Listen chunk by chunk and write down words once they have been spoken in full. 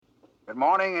Good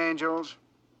morning, angels.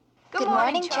 Good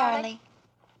morning, Charlie.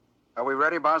 Are we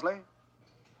ready, Bosley?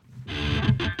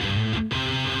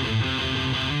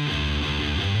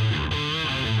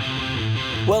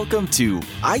 Welcome to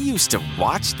I Used to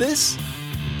Watch This,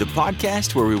 the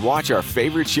podcast where we watch our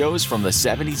favorite shows from the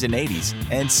 70s and 80s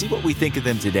and see what we think of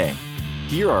them today.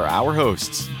 Here are our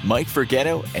hosts, Mike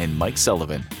Forgetto and Mike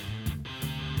Sullivan.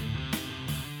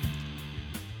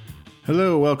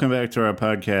 Hello, welcome back to our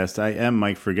podcast. I am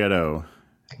Mike Forgetto.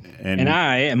 And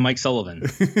I am Mike Sullivan.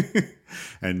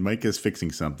 And Mike is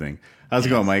fixing something. How's it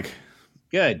going, Mike?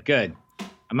 Good.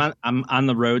 I'm on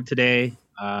the road today,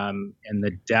 and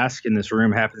the desk in this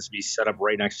room happens to be set up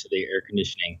right next to the air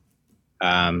conditioning. So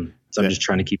I'm just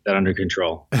trying to keep that under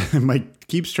control. Mike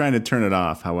keeps trying to turn it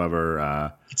off.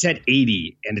 However, it's at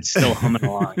 80 and it's still humming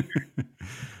along.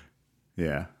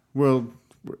 Yeah.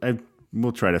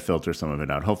 We'll try to filter some of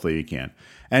it out. Hopefully we can.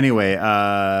 Anyway,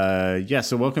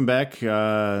 so welcome back.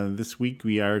 This week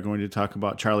we are going to talk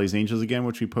about Charlie's Angels again,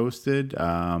 which we posted.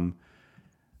 What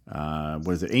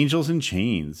is it? Angels in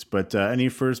Chains. But any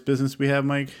first business we have,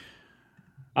 Mike?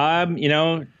 I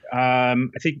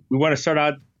think we want to start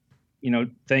out,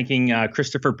 thanking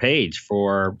Christopher Page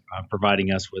for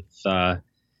providing us with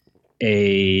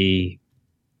a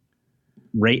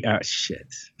rate.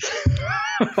 Shit.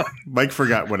 Mike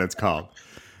forgot what it's called.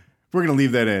 We're going to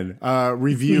leave that in.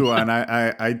 Review on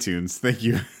iTunes. Thank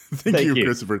you. Thank you,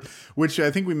 Christopher. Which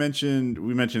I think we mentioned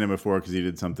him before because he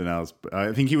did something else. But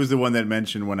I think he was the one that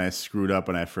mentioned when I screwed up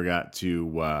and I forgot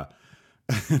to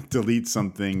delete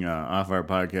something off our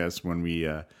podcast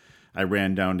when I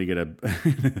ran down to get a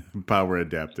power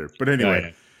adapter. But anyway.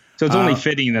 Yeah. So it's only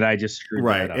fitting that I just screwed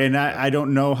that up. And I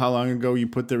don't know how long ago you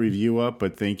put the review up,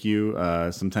 but thank you.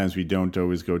 Sometimes we don't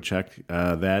always go check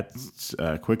that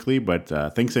quickly, but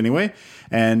thanks anyway.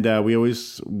 And we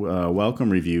always welcome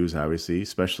reviews, obviously,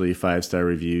 especially 5-star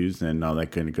reviews and all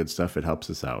that kind of good stuff. It helps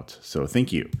us out. So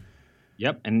thank you.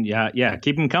 Yep. And yeah,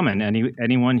 keep them coming.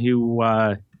 Anyone who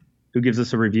gives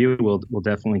us a review, we'll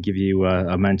definitely give you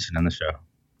a mention on the show.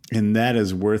 And that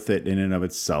is worth it in and of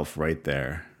itself right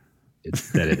there.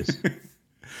 That is.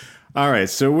 All right.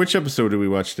 So which episode did we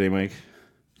watch today, Mike?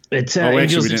 It's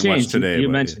Angels in Chains. Today, you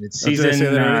mentioned it's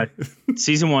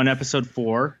season 1, episode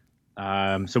 4.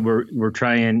 So we're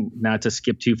trying not to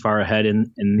skip too far ahead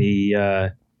in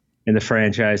the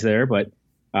franchise there, but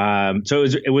so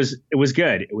it was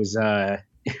good. It was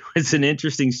an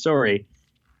interesting story,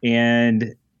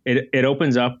 and it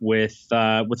opens up with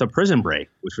a prison break,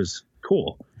 which was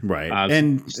cool. Right.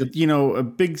 And, a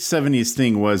big 70s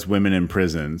thing was women in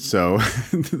prison. So,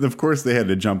 of course, they had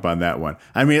to jump on that one.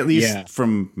 I mean, at least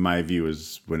from my view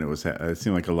is when it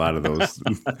seemed like a lot of those.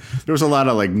 There was a lot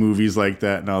of like movies like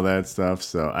that and all that stuff.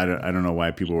 So I don't know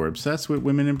why people were obsessed with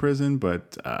women in prison,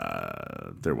 but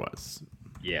there was.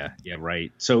 Yeah,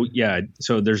 right. So,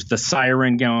 so there's the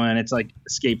siren going. It's like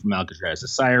Escape from Alcatraz. The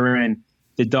siren,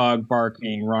 the dog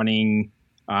barking, running,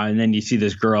 and then you see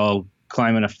this girl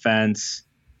climbing a fence.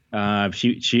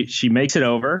 She makes it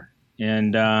over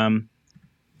and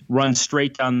runs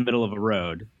straight down the middle of a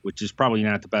road, which is probably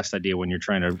not the best idea when you're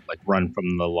trying to like run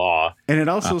from the law. And it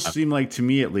also seemed like to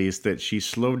me, at least, that she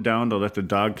slowed down to let the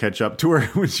dog catch up to her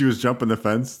when she was jumping the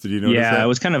fence. Did you notice that? Yeah, it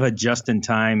was kind of a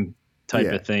just-in-time type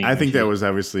of thing. I think that was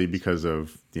obviously because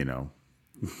of,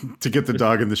 to get the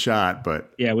dog in the shot,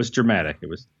 but yeah, it was dramatic. It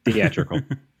was theatrical.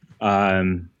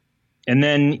 And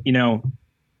then,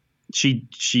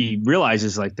 she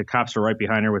realizes like the cops are right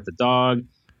behind her with the dog.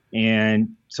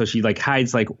 And so she like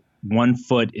hides like 1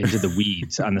 foot into the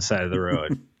weeds on the side of the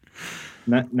road.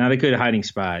 Not a good hiding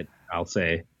spot, I'll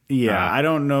say. Yeah. I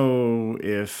don't know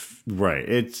if, right.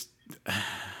 It's,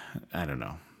 I don't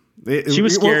know. She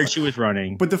was scared. She was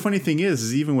running. But the funny thing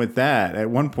is even with that, at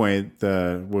one point,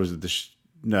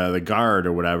 the guard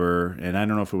or whatever, and I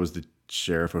don't know if it was the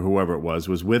sheriff or whoever it was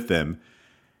with them.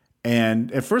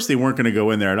 And at first they weren't going to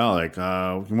go in there at all. Like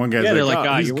one guy's they're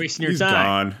like, you're wasting your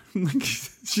time. Gone.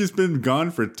 She's been gone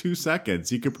for 2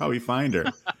 seconds. You could probably find her.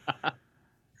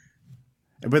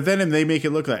 But then they make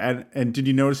it look like. And did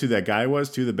you notice who that guy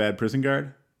was too? The bad prison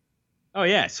guard. Oh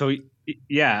yeah. So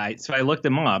So I looked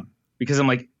him up because I'm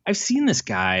like, I've seen this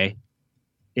guy.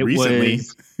 Recently.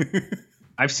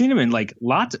 I've seen him in like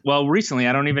lots. Well, recently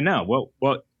I don't even know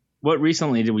what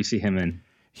recently did we see him in.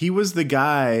 He was the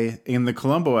guy in the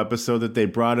Columbo episode that they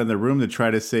brought in the room to try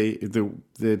to see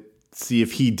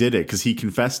if he did it because he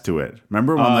confessed to it.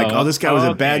 Remember when this guy was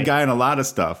a bad guy in a lot of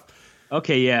stuff.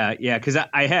 Okay, yeah, because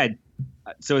I had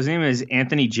so his name is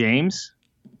Anthony James,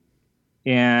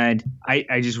 and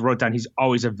I just wrote down he's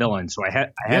always a villain. So I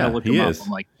had to look him up.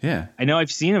 I'm like, I know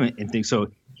I've seen him in things. So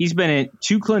he's been in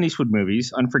 2 Clint Eastwood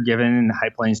movies, Unforgiven and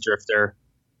High Plains Drifter.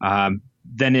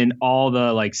 Then in all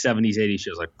the like 70s, 80s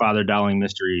shows like Father Dowling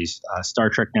Mysteries,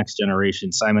 Star Trek Next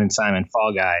Generation, Simon and Simon,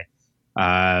 Fall Guy,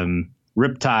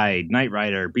 Riptide, Knight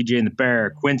Rider, BJ and the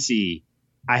Bear, Quincy.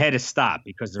 I had to stop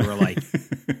because there were like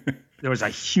there was a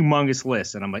humongous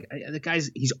list, and I'm like, the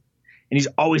guy's he's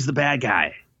always the bad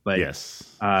guy. But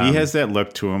yes, he has that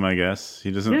look to him. I guess he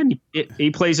doesn't. Yeah,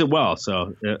 he plays it well.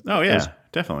 So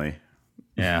definitely.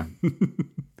 Yeah.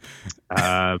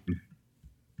 I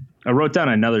wrote down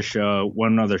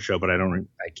one other show, but I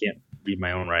can't read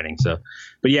my own writing. So,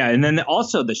 but yeah. And then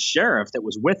also the sheriff that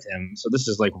was with him. So this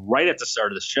is like right at the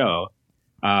start of the show.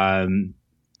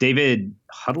 David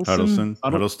Huddleston.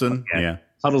 Yeah.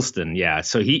 Huddleston. Yeah.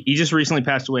 So he just recently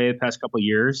passed away the past couple of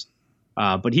years.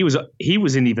 But he was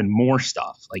in even more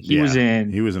stuff. Like he was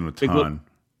in a ton.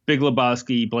 Big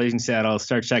Lebowski, Blazing Saddles,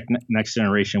 Star Trek Next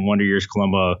Generation, Wonder Years,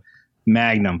 Columbo,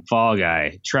 Magnum, Fall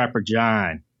Guy, Trapper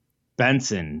John,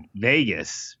 Benson,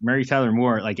 Vegas, Mary Tyler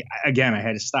Moore. Like again, I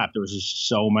had to stop. There was just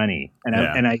so many,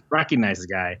 and I recognize the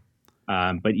guy,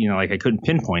 but like I couldn't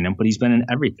pinpoint him. But he's been in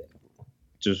everything,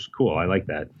 which is cool. I like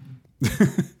that.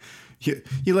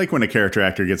 You like when a character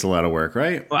actor gets a lot of work,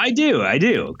 right? Well, I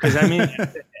do, because I mean,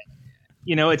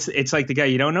 it's like the guy,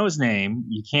 you don't know his name,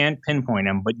 you can't pinpoint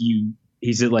him, but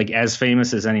he's like as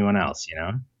famous as anyone else,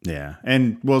 Yeah,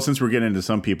 and well, since we're getting into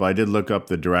some people, I did look up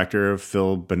the director,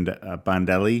 Phil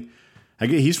Bondelli.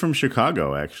 He's from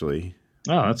Chicago, actually.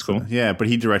 Oh, that's cool. Yeah, but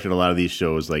he directed a lot of these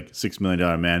shows, like $6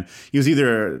 Million Man. He was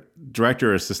either a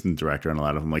director or assistant director on a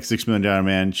lot of them, like $6 Million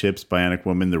Man, Chips, Bionic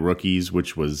Woman, The Rookies,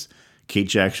 which was Kate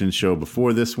Jackson's show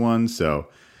before this one. So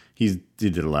he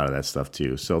did a lot of that stuff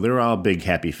too. So they're all a big,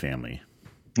 happy family.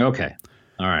 Okay.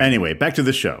 All right. Anyway, back to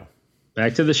the show.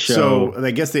 So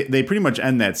I guess they pretty much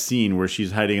end that scene where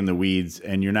she's hiding in the weeds,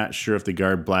 and you're not sure if the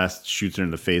guard blast shoots her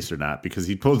in the face or not because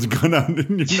he pulls the gun out.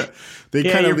 And they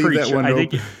kind of leave that one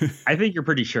open. I think you're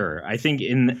pretty sure. I think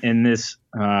in this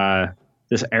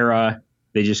this era,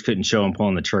 they just couldn't show him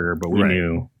pulling the trigger, but we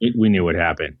knew what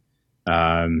happened.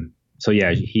 So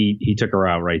yeah, he took her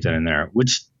out right then and there.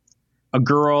 Which a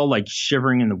girl like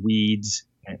shivering in the weeds,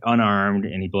 unarmed,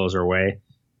 and he blows her away.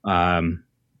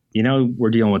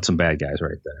 We're dealing with some bad guys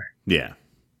right there. Yeah.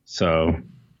 So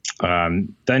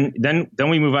then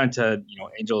we move on to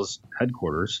Angel's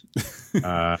headquarters,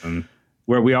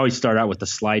 where we always start out with the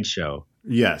slideshow.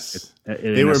 Yes,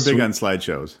 they were big on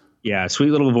slideshows. Yeah,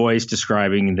 sweet little voice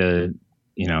describing the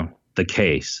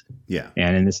case. Yeah,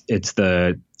 and it's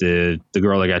the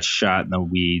girl that got shot in the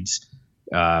weeds,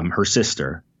 her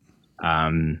sister.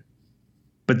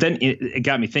 But then it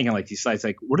got me thinking, like, these slides,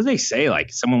 like, what do they say?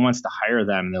 Like, someone wants to hire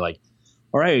them, and they're like,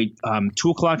 all right,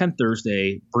 2:00 on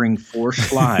Thursday, bring 4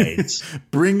 slides.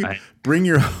 bring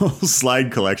your whole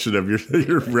slide collection of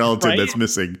your relative that's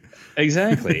missing.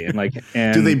 Exactly.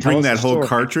 And do they bring that whole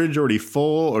cartridge already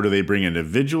full, or do they bring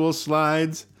individual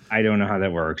slides? I don't know how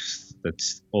that works.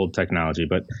 That's old technology.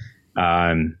 But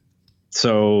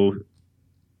so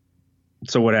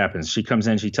what happens? She comes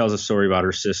in, she tells a story about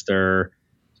her sister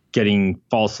getting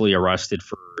falsely arrested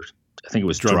for, I think it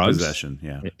was drugs.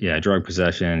 Possession. Yeah, drug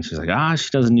possession. She's like, she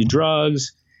doesn't do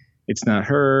drugs. It's not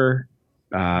her.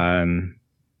 But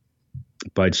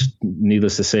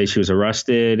needless to say, she was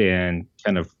arrested and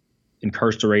kind of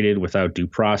incarcerated without due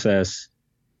process.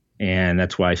 And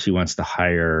that's why she wants to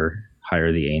hire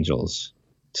the Angels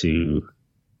to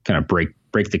kind of break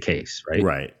the case, right?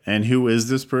 Right. And who is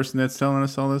this person that's telling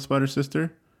us all this about her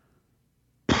sister?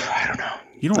 I don't know.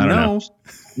 You don't know?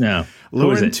 No.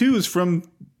 Lauren Tewes from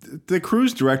the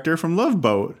cruise director from Love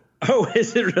Boat. Oh,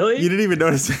 is it really? You didn't even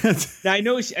notice that? Now, I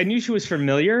knew she was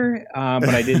familiar, but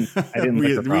I didn't.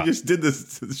 We just did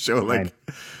this show like.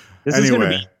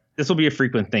 This will be a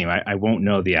frequent theme. I won't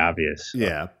know the obvious.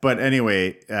 Yeah, but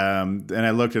anyway, and I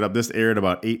looked it up. This aired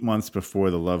about 8 months before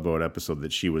the Love Boat episode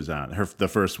that she was on. The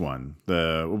first one.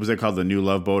 What was it called? The New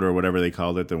Love Boat or whatever they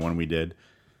called it. The one we did.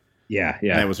 Yeah.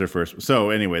 That was her first.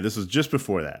 So anyway, this was just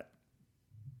before that.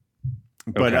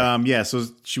 But okay. So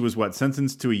she was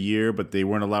sentenced to a year, but they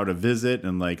weren't allowed to visit,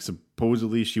 and like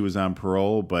supposedly she was on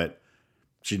parole, but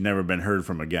she'd never been heard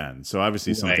from again. So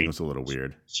obviously something was a little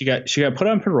weird. She got put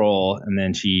on parole, and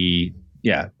then she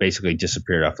basically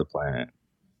disappeared off the planet.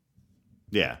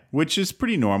 Yeah, which is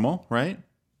pretty normal, right?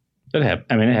 It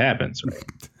happens, right?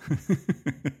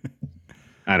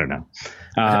 I don't know.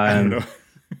 I don't know.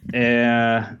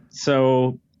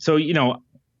 So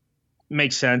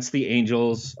makes sense. The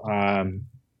Angels,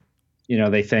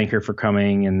 they thank her for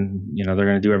coming, and they're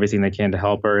going to do everything they can to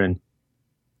help her. And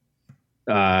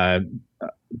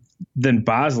then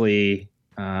Bosley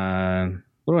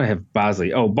what do I have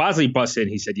Bosley? Oh, Bosley busts in.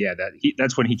 He said, yeah,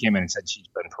 that's when he came in and said she's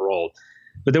been paroled.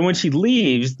 But then when she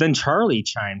leaves, then Charlie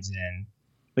chimes in.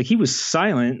 Like, he was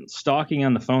silent, stalking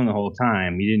on the phone the whole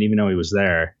time. He didn't even know he was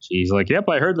there. She's like, yep,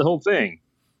 I heard the whole thing.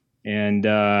 And,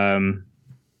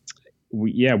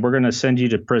 we're going to send you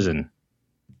to prison.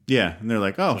 Yeah. And they're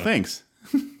like, oh, thanks.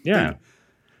 Yeah.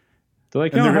 They're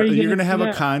like, and no, you're going to have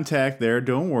a contact there.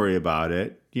 Don't worry about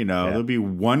it. There'll be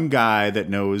one guy that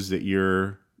knows that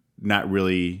you're not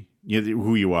really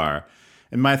who you are.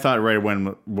 And my thought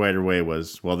right away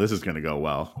was, well, this is going to go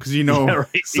well. Because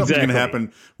something's going to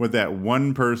happen with that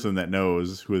one person that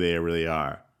knows who they really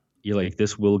are. You're like,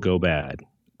 this will go bad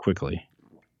quickly.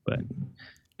 But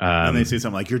and they say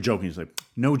something like, you're joking. It's like,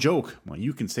 no joke. Well,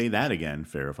 you can say that again,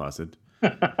 Farrah Fawcett.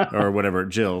 Or whatever.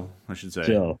 Jill, I should say.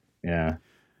 Jill, yeah.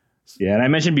 Yeah, and I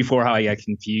mentioned before how I got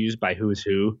confused by who's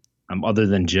who, other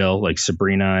than Jill, like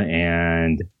Sabrina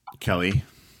and Kelly.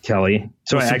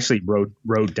 So I actually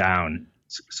wrote down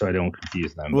so I don't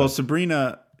confuse them. Well,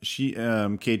 Sabrina,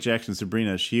 Kate Jackson,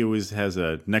 Sabrina, she always has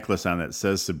a necklace on that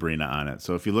says Sabrina on it.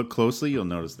 So if you look closely, you'll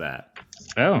notice that.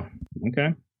 Oh,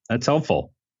 okay. That's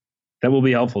helpful. That will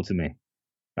be helpful to me.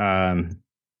 All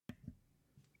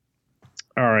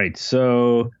right.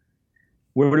 So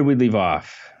where did we leave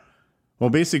off? Well,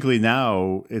 basically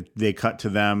now they cut to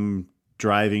them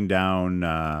driving down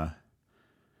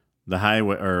the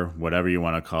highway or whatever you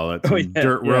want to call it,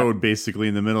 dirt road, basically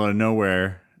in the middle of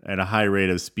nowhere at a high rate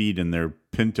of speed in their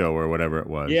Pinto or whatever it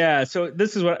was. Yeah. So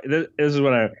this is what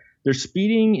they're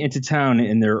speeding into town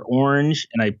in their orange,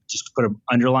 and I just put an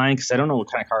underline because I don't know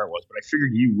what kind of car it was, but I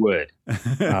figured you would.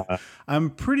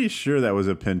 I'm pretty sure that was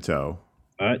a Pinto.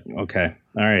 Okay.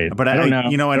 All right. But I don't know.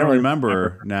 I don't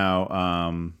remember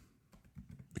now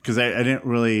because I didn't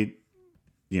really,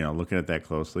 look at it that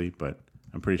closely, but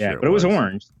I'm pretty sure. But it was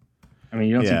orange. I mean,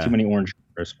 you don't see too many orange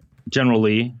cars. General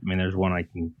Lee. I mean, there's one I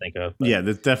can think of. But, yeah,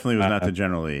 that definitely was not the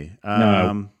General Lee.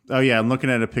 No. Oh yeah, I'm looking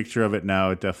at a picture of it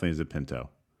now. It definitely is a Pinto.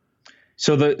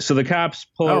 So the cops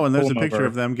pull. Oh, and there's a picture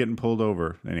of them getting pulled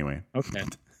over. Anyway. Okay.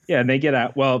 Yeah, and they get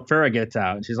out. Well, Farrah gets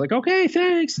out, and she's like, "Okay,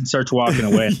 thanks," and starts walking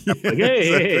away. Like,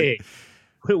 hey,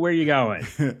 where are you going?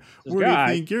 Where do you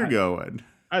think you're going?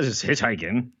 I was just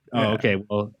hitchhiking. Yeah. Oh, okay.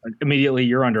 Well, immediately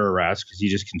you're under arrest because you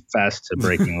just confessed to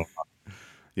breaking the law.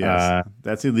 Yes,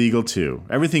 that's illegal too.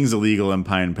 Everything's illegal in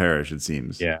Pine Parish, it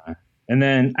seems. Yeah, and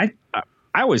then I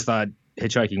always thought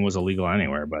hitchhiking was illegal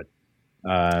anywhere, but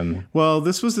well,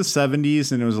 this was the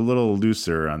 70s, and it was a little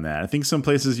looser on that. I think some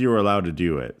places you were allowed to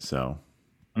do it. So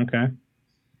okay,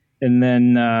 and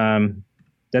then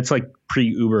that's like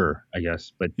pre-Uber, I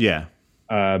guess. But yeah.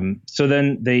 So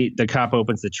then the cop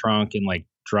opens the trunk and like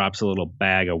drops a little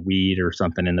bag of weed or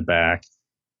something in the back.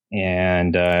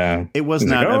 And it was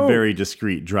not a very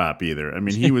discreet drop either. I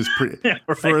mean, he was pretty right.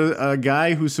 For a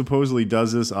guy who supposedly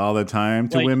does this all the time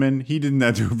to women. He did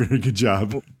not do a very good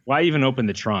job. Why even open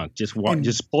the trunk? Just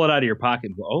pull it out of your pocket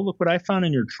and go, oh, look what I found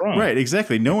in your trunk. Right,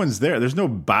 exactly. No one's there. There's no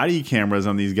body cameras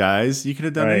on these guys. You could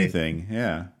have done anything.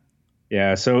 Yeah.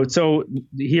 Yeah. So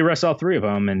he arrests all three of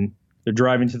them, and they're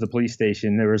driving to the police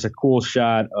station. There was a cool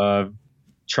shot of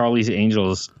Charlie's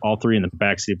Angels, all three in the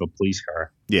backseat of a police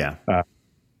car. Yeah.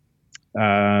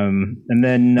 And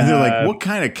then they're like, what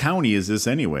kind of county is this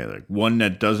anyway? Like one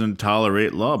that doesn't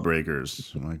tolerate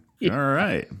lawbreakers. I'm like, all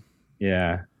right.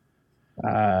 Yeah.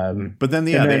 But then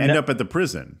they end up at the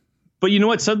prison. But you know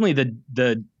what? Suddenly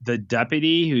the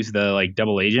deputy who's the like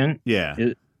double agent. Yeah.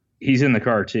 He's in the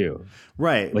car too.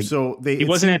 Right. Like, so he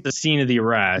wasn't at the scene of the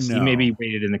arrest. No. He maybe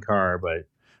waited in the car, but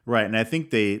right. And I think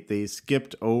they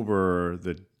skipped over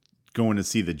the going to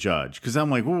see the judge, because I'm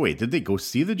like, well, wait, did they go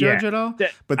see the judge at all?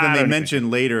 But then they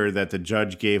mentioned later that the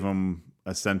judge gave him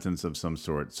a sentence of some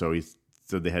sort, so he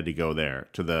said they had to go there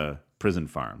to the prison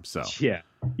farm. So yeah,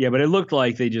 but it looked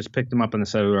like they just picked him up on the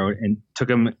side of the road and took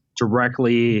him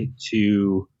directly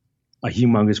to a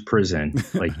humongous prison,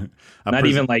 like not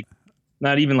even like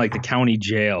the county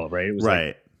jail, right? It was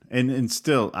right, and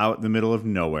still out in the middle of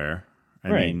nowhere.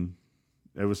 I mean,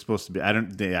 it was supposed to be.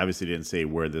 They obviously didn't say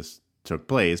where this took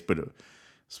place, but it was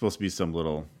supposed to be some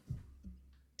hodunk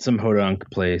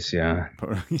place, yeah.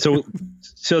 So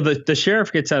the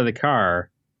sheriff gets out of the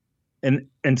car, and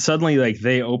suddenly like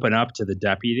they open up to the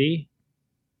deputy,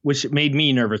 which made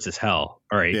me nervous as hell.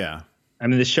 All right, yeah. I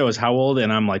mean, this show is how old,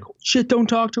 and I'm like, shit, don't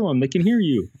talk to them; they can hear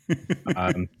you.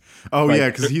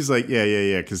 Because he's like,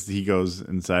 yeah, because he goes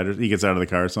inside, or he gets out of the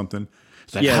car or something.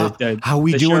 It's like, how are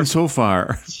we doing so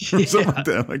far? Something like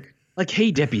that. Like,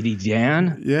 hey, Deputy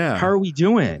Dan. Yeah. How are we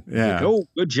doing? Yeah. Like, oh,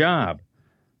 good job.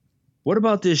 What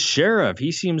about this sheriff?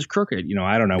 He seems crooked.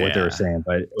 I don't know what they were saying,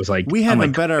 but it was like we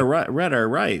haven't read our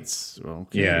rights.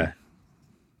 Okay. Yeah.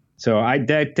 So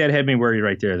that had me worried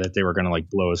right there that they were going to like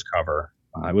blow his cover.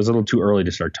 It was a little too early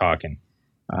to start talking.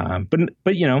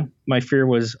 But you know, my fear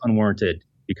was unwarranted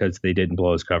because they didn't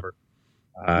blow his cover.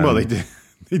 Well, they did.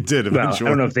 They did eventually. Well, I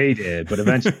don't know if they did, but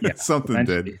eventually, yeah, something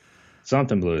did.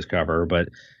 Something blew his cover. But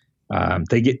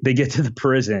they get to the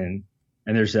prison,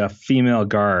 and there's a female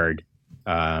guard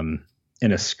in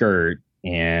a skirt,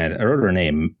 and I wrote her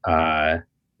name,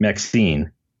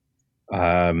 Maxine.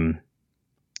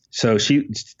 So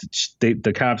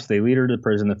the cops, they lead her to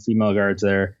prison. The female guard's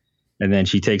there, and then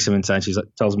she takes him inside. She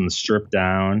tells him to strip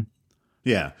down.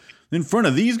 Yeah, in front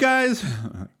of these guys.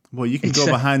 Well, you can go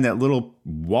behind that little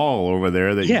wall over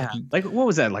there. Like what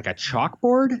was that? Like a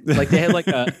chalkboard? Like they had like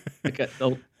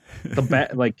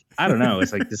I don't know.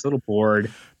 It's like this little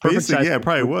board. Basically, yeah, it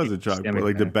probably was a chalkboard,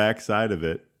 like the back side of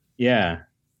it. Yeah.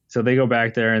 So they go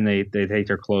back there and they take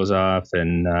their clothes off,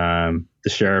 and the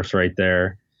sheriff's right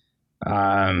there.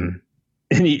 And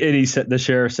he said, the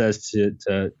sheriff says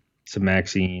to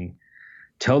Maxine,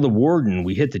 "Tell the warden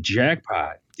we hit the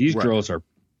jackpot. These girls are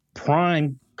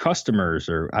prime customers,"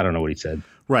 or I don't know what he said.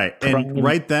 Right. And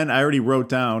right then I already wrote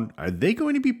down, are they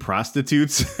going to be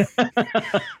prostitutes?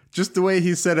 Just the way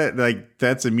he said it, like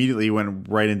that's immediately went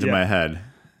right into my head.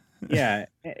 Yeah.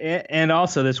 And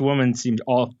also this woman seemed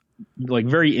all like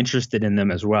very interested in them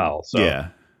as well. So,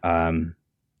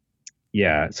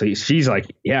 so she's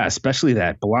like, yeah, especially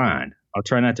that blonde. I'll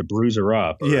try not to bruise her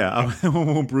up. I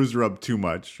won't bruise her up too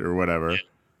much or whatever.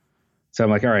 So I'm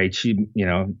like, all right,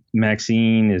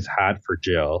 Maxine is hot for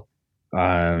Jill.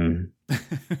 And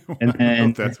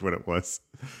that's what it was.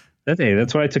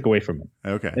 That's what I took away from it.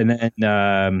 Okay. And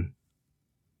then,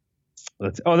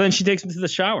 then she takes him to the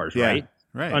showers, right?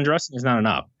 Right. Undressing is not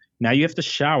enough. Now you have to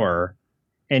shower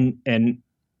and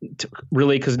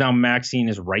really, because now Maxine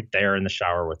is right there in the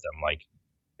shower with them, like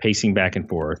pacing back and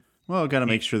forth. Well, got to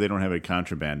make sure they don't have a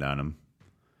contraband on them.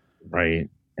 Right.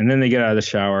 And then they get out of the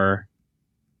shower.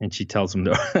 And she tells him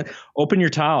to open your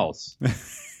towels.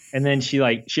 And then she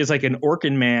has like an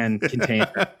Orkin Man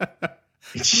container.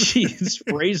 She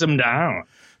sprays them down.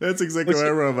 That's exactly what I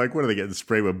wrote. I'm like, what are they getting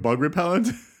sprayed with? Bug repellent?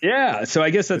 Yeah. So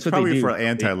I guess that's what probably they do. For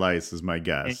anti-lice is my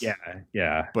guess.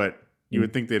 Yeah. But you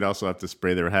would think they'd also have to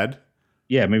spray their head?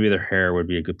 Yeah, maybe their hair would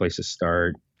be a good place to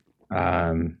start.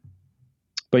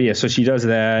 But yeah, so she does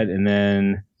that. And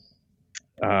then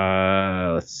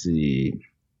let's see.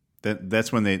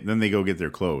 That's when they go get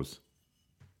their clothes.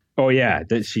 Oh yeah,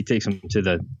 she takes them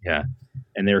to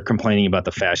and they're complaining about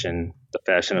the fashion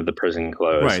of the prison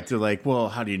clothes. Right. They're like, well,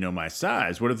 how do you know my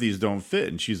size? What if these don't fit?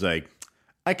 And she's like,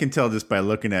 I can tell just by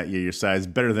looking at you, your size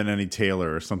better than any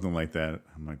tailor or something like that.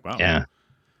 I'm like, wow. Yeah.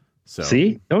 So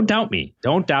see, don't doubt me.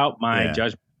 Don't doubt my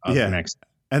judgment of the next.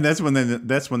 And that's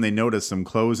when they noticed some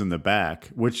clothes in the back,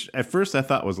 which at first I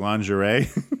thought was lingerie.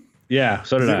 Yeah.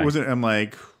 So did I. I'm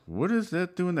like, what is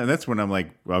that doing? And that's when I'm like,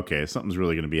 okay, something's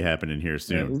really going to be happening here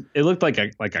soon. It looked like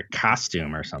a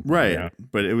costume or something, right? You know?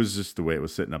 But it was just the way it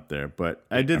was sitting up there. But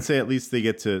I did say at least they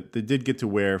did get to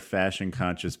wear fashion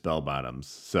conscious bell bottoms.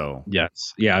 So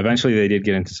yes, yeah. Eventually, they did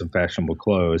get into some fashionable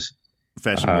clothes,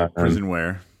 fashionable prison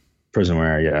wear. Prison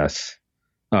wear, yes.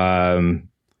 And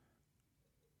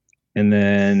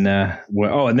then, all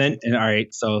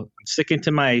right. So I'm sticking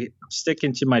to my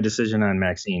decision on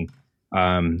Maxine.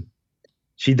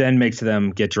 She then makes them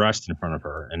get dressed in front of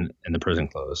her in the prison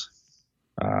clothes.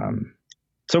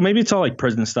 So maybe it's all like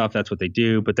prison stuff. That's what they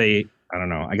do. But I don't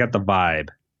know. I got the vibe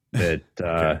that.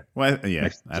 Okay. Well, yeah,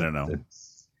 I don't know.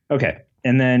 Okay.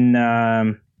 And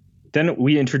then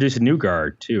we introduce a new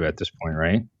guard too at this point,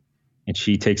 right? And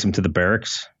she takes him to the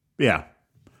barracks. Yeah.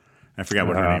 I forgot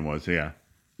what her name was. Yeah.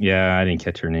 Yeah, I didn't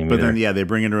catch her name but either. Then, they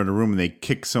bring her into a room and they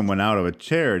kick someone out of a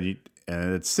chair. And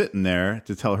it's sitting there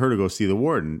to tell her to go see the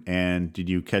warden. And did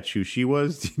you catch who she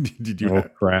was? Did you? Oh,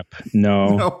 crap.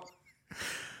 No.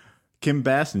 Kim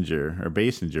Basinger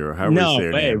or however you say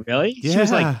her name. Really? Yeah. She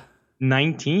was like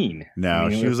 19.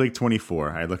 No, she was like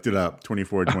 24. I looked it up.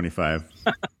 24, 25.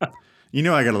 You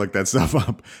know I got to look that stuff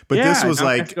up. But this was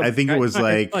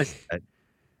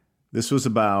this was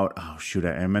about, oh, shoot,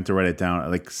 I meant to write it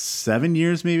down. Like 7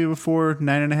 years maybe before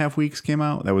 9.5 Weeks came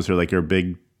out. That was her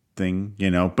big thing,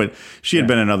 But she had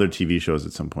been in other TV shows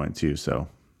at some point too, so.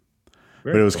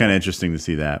 But it was kind of interesting to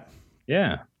see that.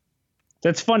 Yeah.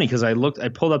 That's funny because I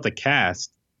pulled up the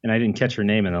cast and I didn't catch her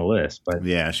name in the list. But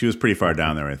yeah, she was pretty far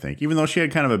down there, I think, even though she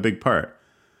had kind of a big part.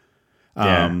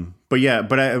 And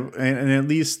at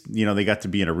least, they got to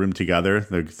be in a room together,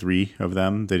 the three of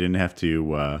them. They didn't have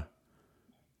to,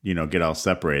 get all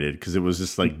separated because it was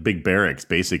just like big barracks,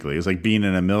 basically. It was like being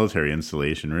in a military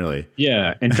installation, really.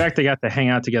 Yeah. In fact, they got to hang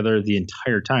out together the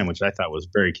entire time, which I thought was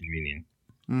very convenient.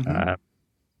 Mm-hmm.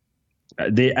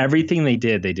 Everything they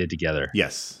did together.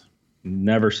 Yes.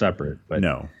 Never separate. But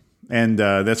no. And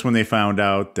that's when they found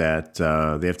out that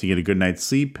they have to get a good night's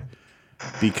sleep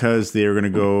because they are going to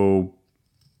go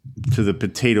to the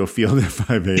potato field at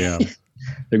 5 a.m.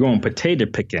 They're going potato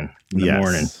picking in the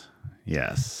morning.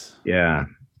 Yes. Yeah.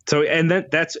 So, and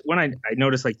that's when I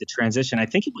noticed like the transition. I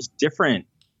think it was different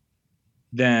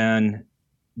than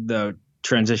the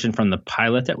transition from the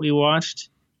pilot that we watched.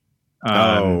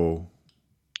 So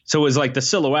it was like the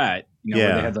silhouette,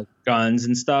 where they had like guns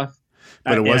and stuff.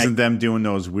 But it wasn't them doing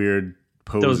those weird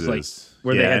poses. Those, like,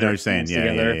 where they had their hands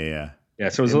together. Yeah,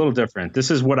 so it was a little different.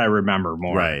 This is what I remember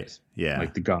more. Right, yeah.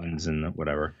 Like the guns and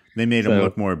whatever. They made them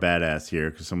look more badass here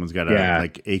because someone's got a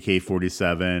like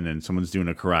AK-47 and someone's doing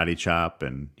a karate chop.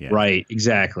 And Right,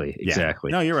 exactly.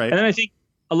 No, you're right. And then I think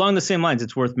along the same lines,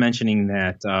 it's worth mentioning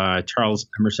that Charles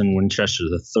Emerson Winchester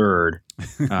III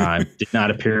did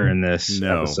not appear in this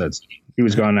episode. He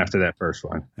was gone after that first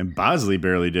one. And Bosley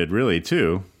barely did, really,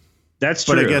 too. That's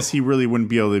true. But I guess he really wouldn't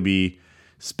be able to be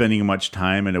spending much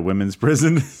time in a women's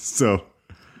prison. So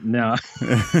no,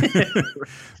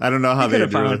 I don't know how they do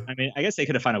it. I mean, I guess they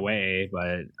could have found a way, but I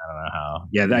don't know how.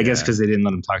 Yeah, I guess because they didn't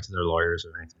let them talk to their lawyers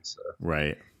or anything. So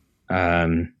right.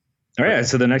 All right.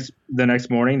 So the next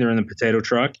morning, they're in the potato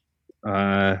truck.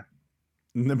 In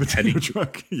the potato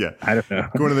truck. Yeah. I don't know.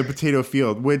 Going to the potato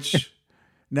field, which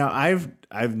now I've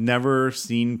never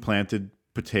seen planted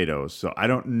potatoes, so I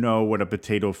don't know what a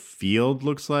potato field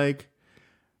looks like.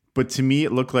 But to me,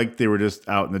 it looked like they were just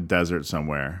out in the desert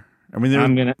somewhere. I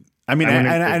mean,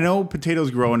 I know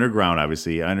potatoes grow underground.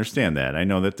 Obviously, I understand that. I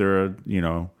know that they're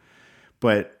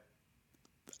but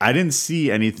I didn't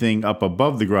see anything up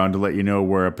above the ground to let you know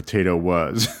where a potato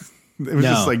was. It was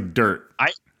just like dirt.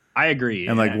 I agree.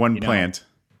 And like one plant.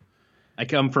 I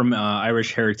come from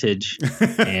Irish heritage,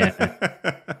 and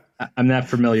I'm not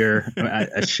familiar. I'm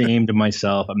ashamed of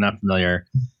myself. I'm not familiar.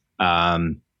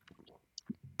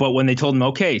 But when they told him,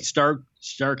 okay, start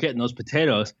getting those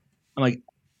potatoes, I'm like,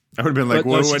 I would have been like,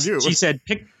 what do I do? She said,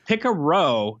 pick a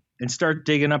row and start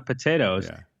digging up potatoes.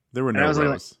 Yeah, there were no rows.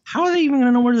 Like, how are they even going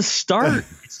to know where to start?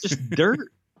 It's just dirt.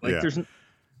 Like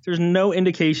there's no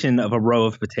indication of a row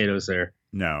of potatoes there.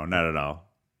 No, not at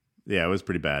all. Yeah, it was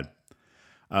pretty bad.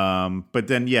 But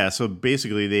then, so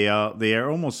basically they are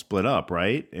almost split up,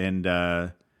 right? And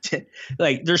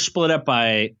like they're split up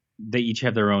by they each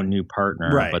have their own new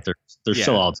partner, right? But they're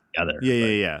still all together.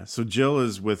 Yeah. So Jill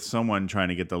is with someone trying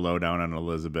to get the lowdown on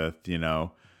Elizabeth.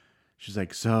 She's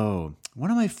like, so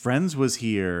one of my friends was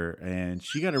here and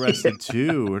she got arrested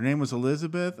too. Her name was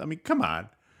Elizabeth. I mean, come on,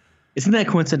 isn't that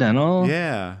coincidental?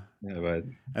 Yeah. Yeah, but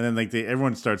and then like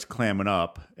everyone starts clamming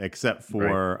up except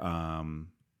for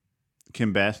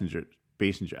Kim Basinger.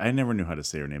 I never knew how to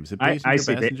say her name. Is it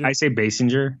Basinger? I say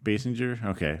Basinger. Basinger?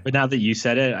 Okay. But now that you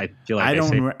said it, I feel like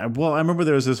I remember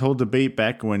there was this whole debate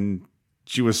back when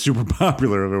she was super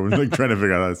popular. Everyone was like trying to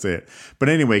figure out how to say it. But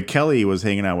anyway, Kelly was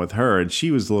hanging out with her, and she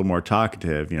was a little more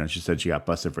talkative. She said she got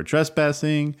busted for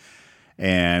trespassing.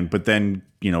 But then,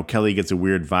 Kelly gets a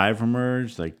weird vibe from her.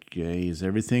 She's like, hey, is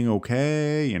everything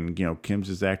okay? And, Kim's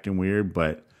just acting weird.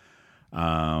 But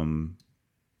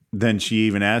then she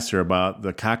even asked her about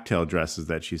the cocktail dresses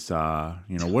that she saw.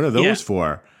 What are those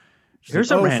for?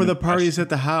 She's like, for the parties at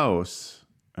the house.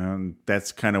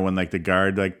 That's kind of when like the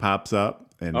guard like pops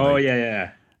up and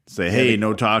say, hey,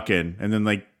 no talking. And then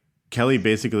like Kelly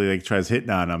basically like tries hitting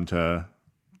on him to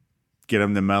get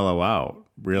him to mellow out.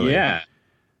 Really? Yeah.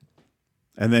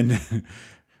 And then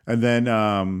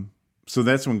so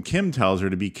that's when Kim tells her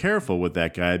to be careful with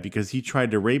that guy because he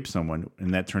tried to rape someone,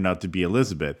 and that turned out to be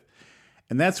Elizabeth.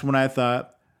 And that's when I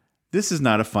thought, this is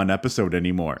not a fun episode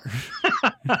anymore.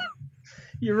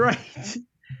 You're right.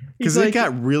 Because it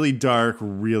got really dark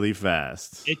really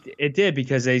fast. It did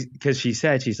because she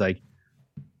said, she's like,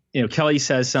 Kelly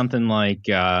says something like,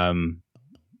 hey,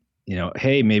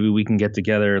 maybe we can get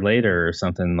together later or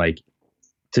something like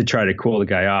to try to cool the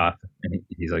guy off. And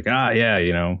he's like,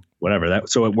 whatever.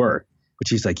 So it worked. But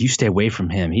she's like, you stay away from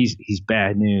him. He's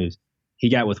bad news. He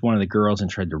got with one of the girls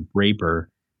and tried to rape her.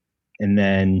 And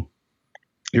then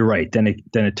you're right. Then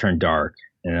it turned dark.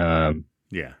 And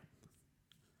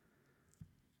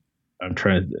I'm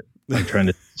trying to. What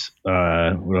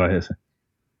do I say?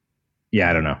 Yeah,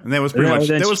 I don't know. And that was pretty much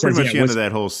the end of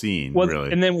that whole scene. Well,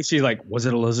 really. And then when she's like, "Was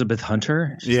it Elizabeth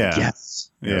Hunter?" She's like,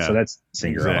 yes. Yeah. So that's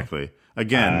Singer. Exactly.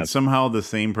 Again, somehow the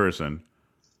same person.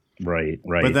 Right.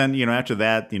 But then after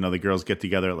that, the girls get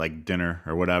together at like dinner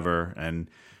or whatever, and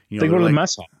They go to the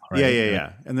mess hall. Right?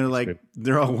 Yeah. And they're like,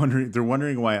 they're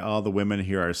wondering why all the women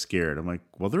here are scared. I'm like,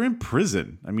 well, they're in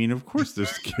prison. I mean, of course they're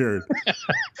scared.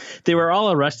 They were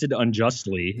all arrested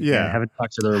unjustly. Yeah. And haven't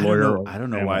talked to their lawyer. I don't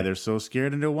know why they're so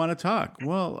scared and don't want to talk.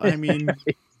 Well, I mean,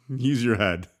 use your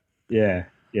head. Yeah.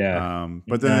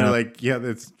 But then they're like,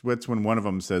 that's when one of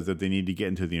them says that they need to get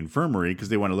into the infirmary because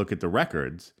they want to look at the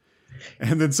records.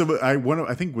 And then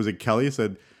I think, was it Kelly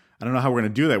said, I don't know how we're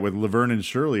going to do that with Laverne and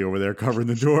Shirley over there covering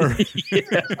the door.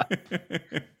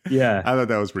 Yeah. I thought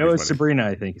that was pretty funny. Sabrina,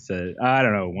 I think, said. I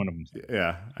don't know. One of them said.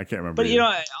 Yeah, I can't remember.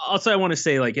 But, also I want to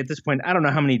say, like, at this point, I don't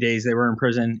know how many days they were in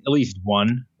prison. At least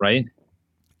one, right?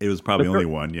 It was probably only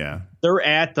one, yeah. They're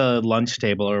at the lunch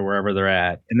table or wherever they're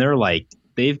at, and they're like,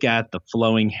 they've got the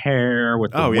flowing hair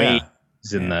with the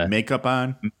waves and the makeup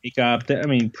on. I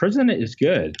mean, prison is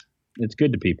good. It's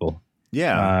good to people.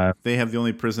 Yeah. They have the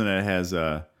only prison that has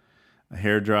a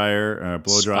hair dryer,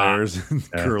 blow dryers,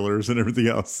 and curlers, and everything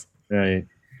else. Right.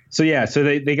 So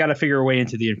they got to figure a way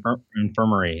into the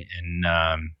infirmary,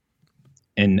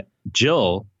 and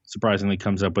Jill surprisingly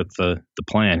comes up with the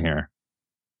plan here.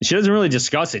 She doesn't really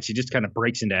discuss it. She just kind of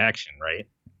breaks into action, right?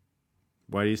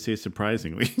 Why do you say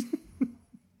surprisingly?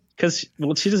 Because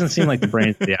she doesn't seem like the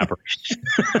brains of the operation.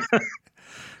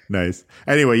 Nice.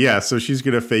 Anyway, yeah. So she's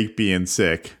gonna fake being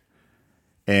sick.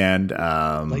 And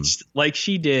like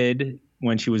she did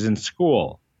when she was in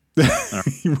school.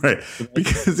 Right.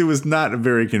 Because it was not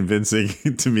very convincing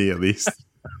to me, at least.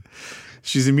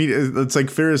 She's it's like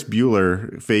Ferris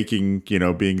Bueller faking,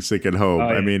 being sick at home.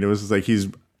 I mean, it was like she's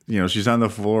on the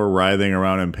floor writhing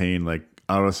around in pain, like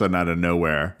all of a sudden out of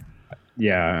nowhere.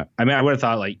 Yeah. I mean, I would have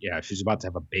thought she's about to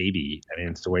have a baby. I mean,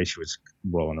 it's the way she was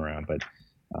rolling around, but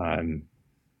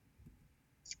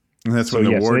and that's when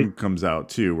the warden comes out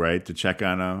too, right? To check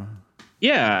on her.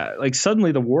 Yeah, like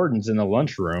suddenly the warden's in the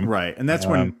lunchroom. Right. And that's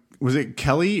when, was it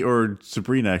Kelly or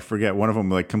Sabrina? I forget. One of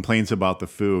them like complains about the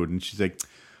food. And she's like,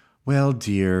 well,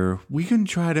 dear, we can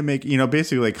try to make,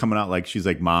 basically like coming out like she's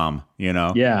like mom,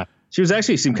 Yeah. She was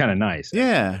actually seemed kind of nice.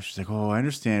 Yeah. She's like, oh, I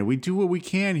understand. We do what we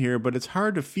can here, but it's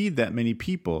hard to feed that many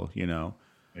people,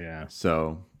 Yeah.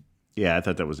 So, yeah, I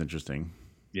thought that was interesting.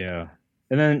 Yeah.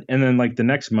 And then like the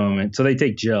next moment, so they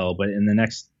take Jill, but in the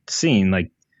next scene,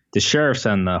 like the sheriff's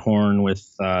on the horn with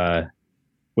the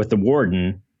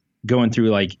warden going through,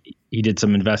 like he did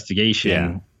some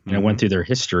investigation, went through their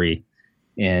history,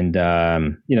 and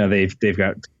they've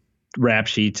got rap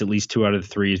sheets, at least 2 out of the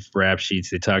 3 rap sheets.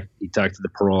 He talked to the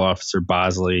parole officer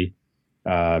Bosley,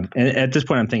 and at this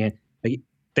point I'm thinking like,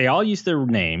 they all use their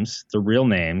names, their real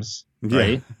names,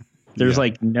 right? There's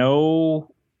like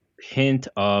no hint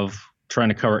of trying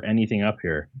to cover anything up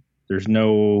here. There's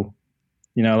no,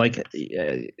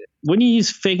 wouldn't you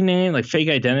use fake name, like fake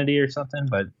identity or something?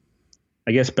 But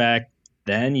I guess back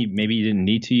then maybe you didn't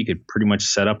need to. You could pretty much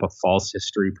set up a false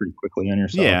history pretty quickly on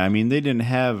yourself. Yeah, I mean they didn't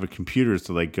have computers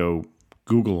to like go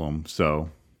Google them, so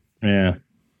yeah.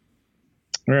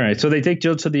 All right, so they take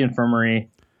Jill to the infirmary.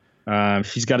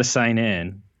 She's got to sign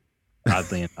in.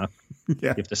 Oddly enough, you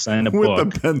have to sign a book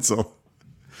with a pencil.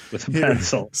 With a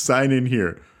pencil, sign in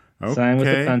here. Okay. Sign with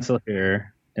a pencil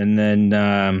here, and then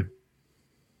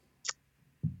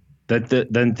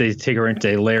then they take her in.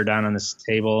 They lay her down on this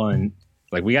table, and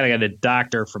like we got to get a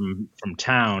doctor from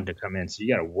town to come in, so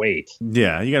you got to wait.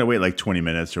 Yeah, you got to wait like 20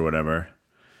 minutes or whatever.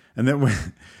 And then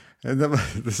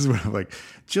this is what I'm like.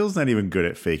 Jill's not even good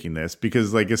at faking this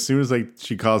because like as soon as like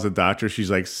she calls a doctor,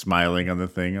 she's like smiling on the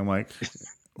thing. I'm like,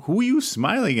 who are you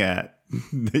smiling at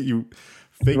that you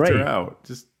faked her out?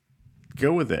 Just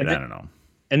go with it. I don't know.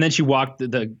 And then she walked.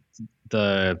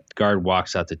 The guard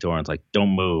walks out the door and is like,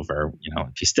 "Don't move, or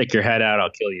if you stick your head out, I'll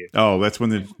kill you." Oh, that's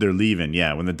when they're leaving.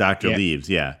 Yeah, when the doctor leaves.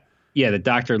 Yeah. Yeah, the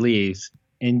doctor leaves,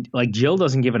 and like Jill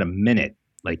doesn't give it a minute.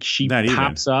 Like she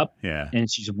pops up,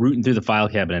 and she's rooting through the file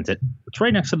cabinet. It's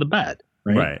right next to the bed,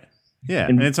 right? Right. Yeah,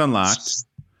 and it's unlocked.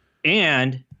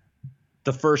 And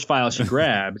the first file she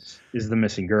grabs is the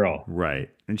missing girl. Right,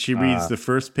 and she reads the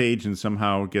first page and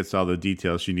somehow gets all the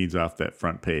details she needs off that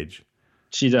front page.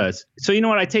 She does. So you know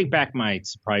what? I take back my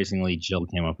surprisingly Jill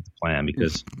came up with the plan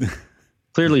because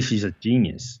clearly she's a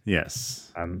genius.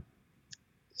 Yes.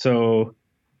 So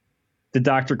the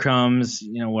doctor comes,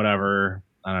 whatever.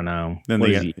 I don't know. Then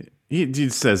he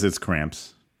says it's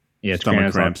cramps. Yeah,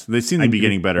 stomach cramps. They seem to be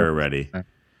getting better already.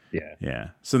 Yeah. Yeah.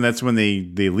 So that's when they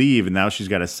leave, and now she's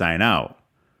got to sign out.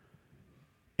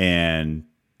 And,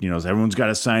 everyone's got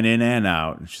to sign in and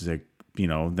out. And she's like,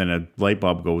 then a light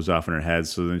bulb goes off in her head.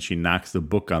 So then she knocks the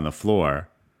book on the floor,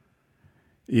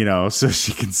 so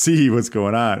she can see what's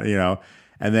going on,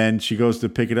 and then she goes to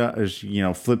pick it up, she,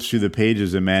 flips through the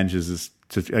pages and manages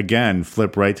to again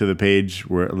flip right to the page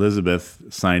where Elizabeth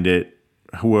signed it,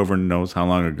 whoever knows how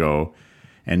long ago,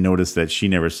 and notice that she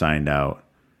never signed out.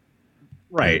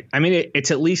 Right. I mean, it's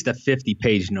at least a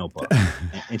 50-page notebook,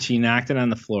 and she knocked it on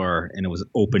the floor, and it was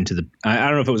open to the. I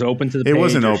don't know if it was open to the page. It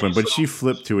wasn't open, but she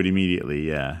flipped to it immediately.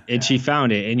 Yeah. And she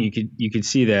found it, and you could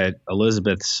see that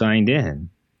Elizabeth signed in,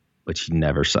 but she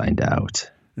never signed out.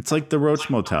 It's like the Roach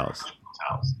Motels.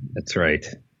 That's right.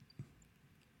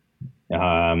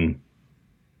 So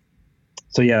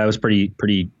yeah, that was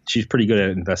pretty. She's pretty good at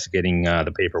investigating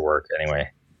the paperwork, anyway.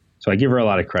 So I give her a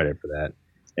lot of credit for that.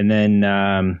 And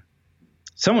then.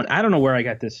 Someone, I don't know where I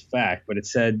got this fact, but it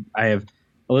said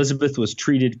Elizabeth was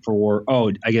treated for,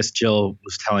 I guess Jill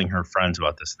was telling her friends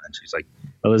about this then. She's like,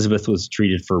 Elizabeth was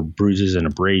treated for bruises and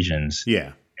abrasions.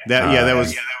 Yeah. That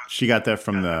was, she got that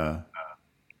from the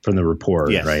report,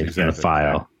 yes, right? Exactly. In the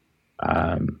file.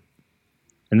 And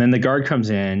then the guard comes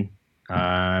in.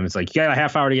 It's like, you got a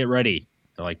half hour to get ready.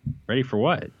 They're like, ready for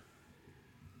what?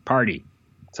 Party.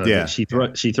 So she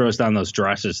throws down those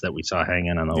dresses that we saw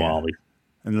hanging on the wall.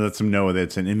 And lets them know that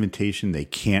it's an invitation they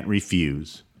can't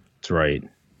refuse. That's right.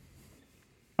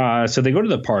 So they go to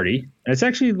the party, and it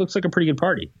actually looks like a pretty good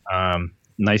party.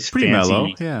 Nice, pretty fancy,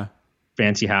 mellow, yeah.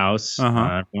 Fancy house.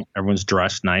 Everyone's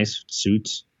dressed nice,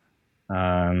 suits.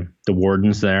 The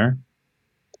warden's there,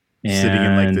 sitting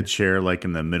in like the chair, like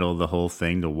in the middle of the whole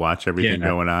thing to watch everything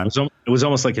going on. It was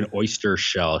almost like an oyster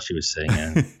shell she was sitting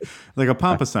in, like a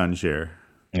Papasan chair.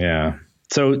 Yeah.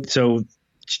 So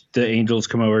the angels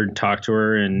come over and talk to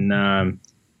her, and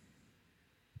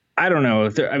I don't know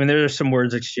if there's some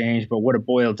words exchanged, but what it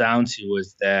boiled down to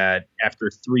was that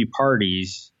after 3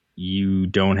 parties, you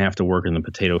don't have to work in the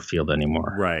potato field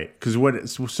anymore. Right. Because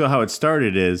how it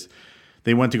started is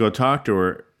they went to go talk to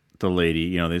her, the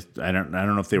lady. I don't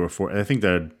know if they were I think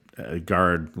the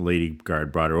lady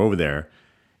guard brought her over there,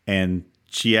 and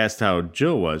she asked how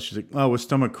Jill was. She's like, "Oh, with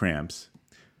stomach cramps."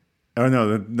 Oh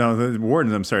no! The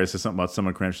warden. I'm sorry. Said something about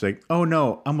stomach cramps. She's like, "Oh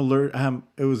no, I'm allergic.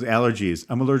 It was allergies.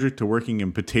 I'm allergic to working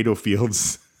in potato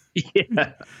fields."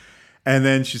 Yeah. And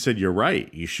then she said, "You're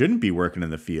right. You shouldn't be working in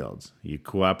the fields. You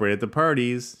cooperate at the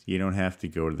parties. You don't have to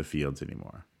go to the fields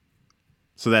anymore."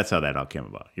 So that's how that all came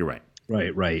about. You're right.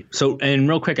 Right. So, and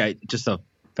real quick, just a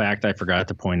fact I forgot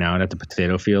to point out at the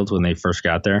potato fields when they first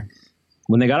got there.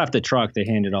 When they got off the truck, they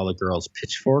handed all the girls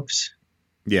pitchforks.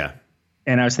 Yeah.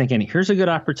 And I was thinking, here's a good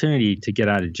opportunity to get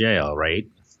out of jail, right?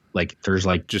 Like, there's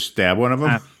like just stab one of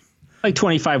them, like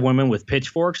 25 women with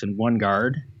pitchforks and 1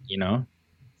 guard.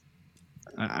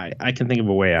 I can think of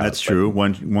a way out. That's true.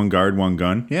 One guard, 1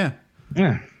 gun. Yeah.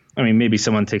 Yeah. I mean, maybe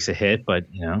someone takes a hit, but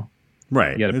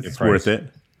right. It's worth it.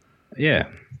 Yeah.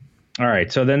 All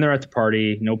right. So then they're at the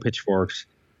party. No pitchforks,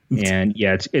 and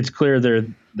it's clear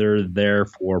they're there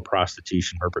for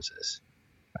prostitution purposes.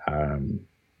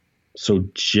 So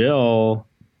Jill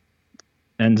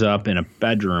ends up in a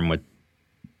bedroom with,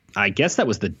 I guess that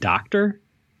was the doctor.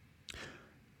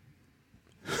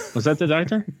 Was that the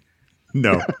doctor?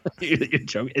 No. You're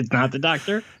joking. It's not the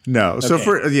doctor? No.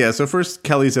 Okay. So first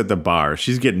Kelly's at the bar.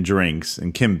 She's getting drinks,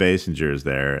 and Kim Basinger is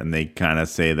there, and they kind of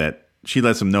say that she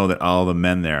lets them know that all the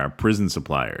men there are prison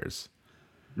suppliers.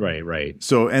 Right.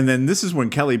 So, and then this is when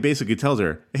Kelly basically tells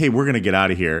her, "Hey, we're going to get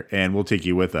out of here, and we'll take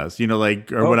you with us,"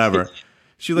 or whatever.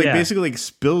 She basically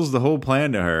spills the whole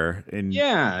plan to her. And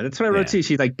yeah, that's what I wrote too.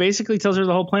 She basically tells her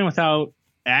the whole plan without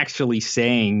actually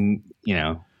saying,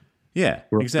 Yeah,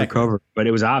 exactly. Cover, but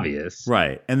it was obvious.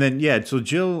 Right. And then, so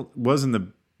Jill was in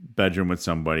the bedroom with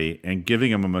somebody and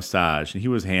giving him a massage, and he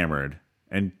was hammered.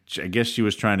 And I guess she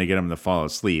was trying to get him to fall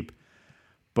asleep.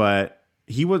 But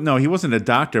he wasn't a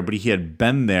doctor, but he had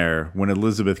been there when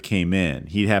Elizabeth came in.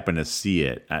 He happened to see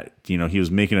it. He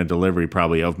was making a delivery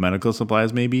probably of medical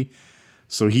supplies maybe.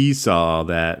 So he saw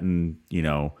that and,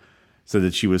 said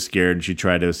that she was scared and she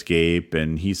tried to escape,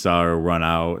 and he saw her run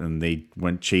out, and they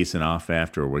went chasing off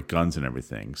after her with guns and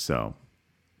everything. So,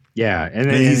 yeah. And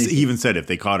he even said if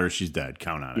they caught her, she's dead.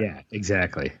 Count on it. Yeah,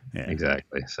 exactly. Yeah.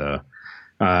 Exactly. So,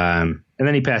 and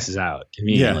then he passes out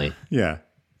conveniently. Yeah.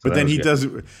 But then he does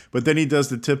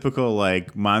the typical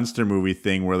like monster movie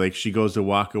thing where like she goes to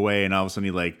walk away and all of a sudden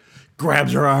he like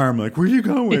grabs her arm like, "Where are you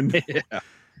going?" Yeah.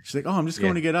 She's like, "Oh, I'm just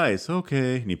going to get ice."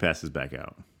 Okay. And he passes back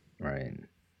out. Right.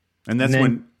 And that's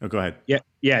when go ahead. Yeah.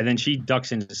 Yeah. Then she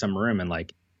ducks into some room and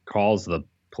like calls the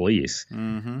police.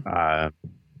 Mm-hmm.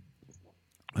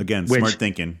 Again, smart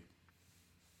thinking.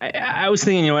 I was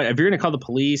thinking, if you're going to call the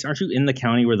police, aren't you in the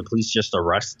county where the police just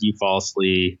arrested you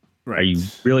falsely? Right. Are you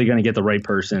really going to get the right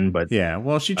person? But yeah,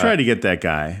 well, she tried to get that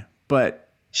guy, but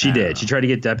she did. She tried to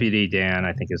get Deputy Dan,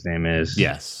 I think his name is.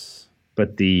 Yes.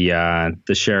 But the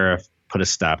sheriff put a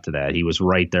stop to that. He was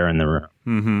right there in the room.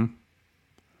 Mm-hmm.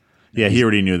 Yeah, he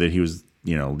already knew that he was,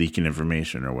 leaking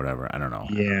information or whatever. I don't know.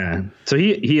 Yeah. So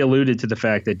he alluded to the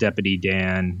fact that Deputy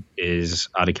Dan is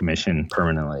out of commission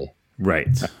permanently. Right.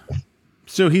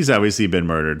 So he's obviously been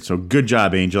murdered. So good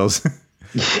job, Angels.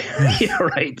 Yeah,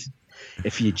 right.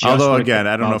 If you just Although again,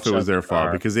 I don't know if it was their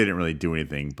fault because they didn't really do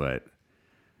anything, but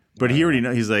he already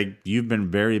know. He's like, you've been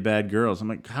very bad girls. I'm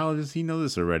like, how does he know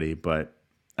this already? But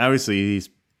obviously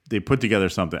they put together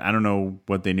something. I don't know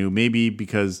what they knew. Maybe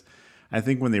because I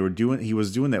think when he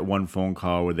was doing that one phone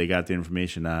call where they got the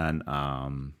information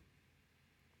on,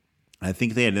 I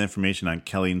think they had the information on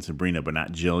Kelly and Sabrina, but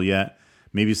not Jill yet.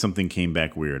 Maybe something came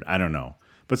back weird. I don't know.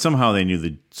 But somehow they knew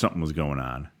that something was going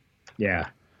on. Yeah.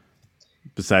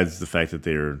 Besides the fact that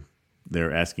they're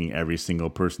asking every single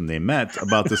person they met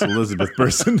about this Elizabeth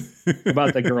person.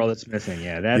 About the girl that's missing.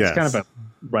 Yeah, that's kind of a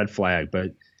red flag.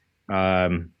 But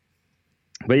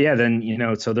yeah,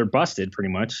 then, so they're busted pretty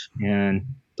much. And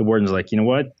the warden's like, you know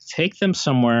what? Take them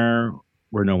somewhere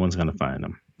where no one's going to find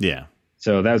them. Yeah.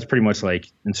 So that was pretty much like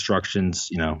instructions,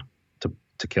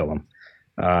 to kill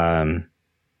them.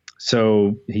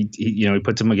 So he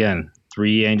puts them again.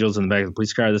 3 angels in the back of the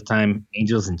police car this time.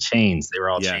 Angels in chains. They were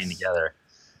all chained together.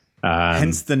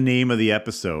 Hence the name of the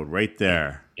episode right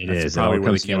there. That's probably where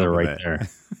it comes together right there.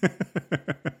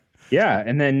 Yeah.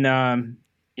 And then,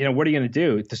 what are you going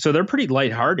to do? So they're pretty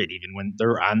lighthearted even when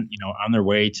they're on their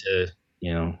way to,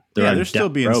 they're still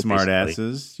being smart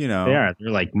asses, They are. They're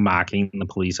like mocking the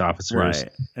police officers. Right.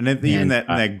 And then even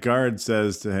that guard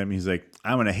says to him, he's like,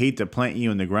 I'm going to hate to plant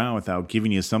you in the ground without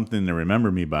giving you something to remember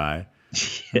me by.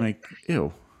 I'm like,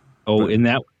 ew. Oh, and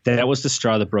that was the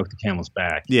straw that broke the camel's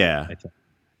back. Yeah.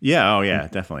 Yeah. Oh, yeah.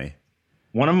 Definitely.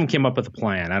 One of them came up with a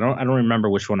plan. I don't remember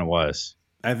which one it was.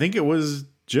 I think it was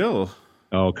Jill.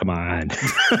 Oh, come on.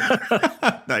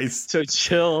 Nice. So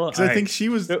Jill. I think she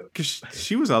was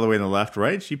all the way on the left,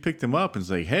 right? She picked him up and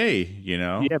was like, hey,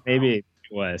 Yeah, maybe it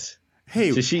was.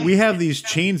 Hey, we have these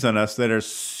chains on us that are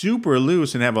super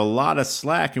loose and have a lot of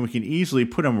slack, and we can easily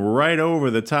put them right over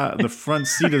the front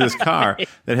seat of this car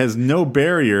that has no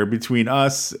barrier between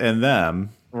us and them.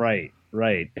 Right.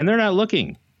 And they're not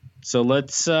looking. So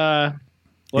let's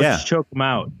choke them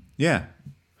out. Yeah.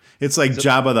 It's like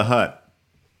Jabba the Hutt.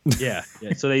 Yeah.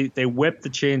 So they whip the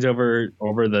chains over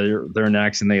their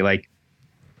necks, and they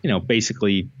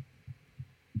basically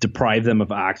deprive them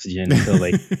of oxygen until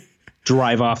they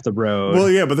drive off the road. Well,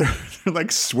 yeah, but they're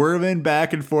like swerving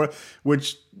back and forth,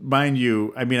 which, mind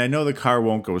you, I mean, I know the car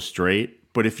won't go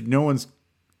straight, but if no one's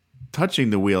touching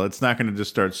the wheel, it's not going to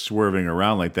just start swerving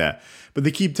around like that. But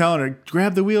they keep telling her,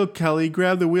 grab the wheel, Kelly,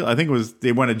 grab the wheel. I think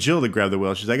they wanted Jill to grab the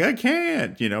wheel. She's like, I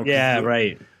can't, Yeah,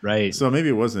 right. So maybe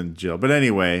it wasn't Jill. But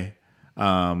anyway,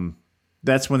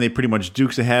 that's when they pretty much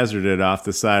Dukes of Hazzard it off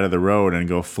the side of the road and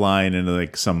go flying into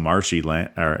like some marshy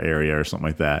area or something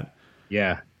like that.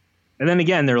 Yeah. And then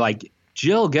again, they're like,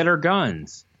 Jill, get their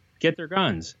guns.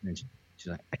 And she's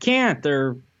like, I can't.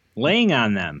 They're laying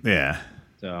on them. Yeah.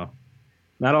 So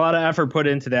not a lot of effort put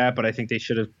into that, but I think they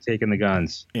should have taken the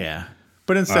guns. Yeah.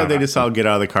 But instead, they just all get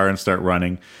out of the car and start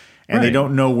running, and they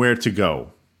don't know where to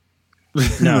go.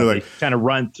 No, they kind of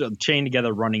run, chained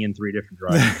together, running in 3 different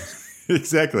directions.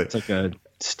 Exactly. It's like a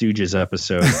Stooges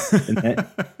episode.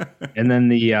 and then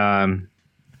they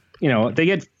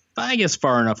get, I guess,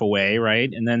 far enough away, right?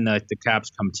 And then the cops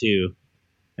come too,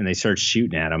 and they start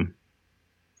shooting at them.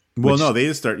 Well, no, they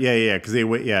just start, because they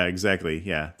wait, exactly,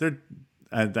 yeah.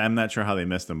 I'm not sure how they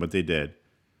missed them, but they did.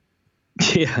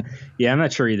 Yeah, I'm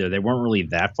not sure either. They weren't really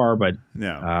that far, but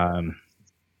no.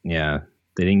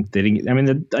 They didn't. I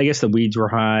mean, I guess the weeds were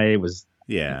high. It was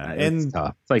and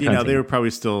tough. It's like they were probably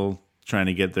still trying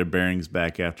to get their bearings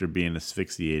back after being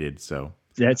asphyxiated. So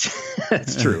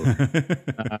that's true.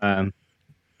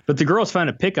 But the girls find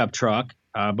a pickup truck.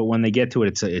 But when they get to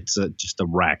it, it's just a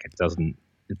wreck. It doesn't.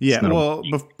 Before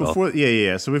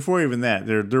So before even that,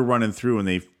 they're running through and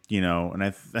they and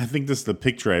I think this is the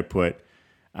picture I put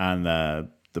on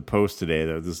the post today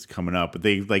that this is coming up. But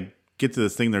they like get to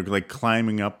this thing. They're like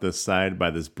climbing up the side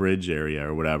by this bridge area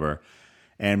or whatever.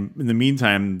 And in the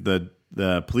meantime,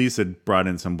 the police had brought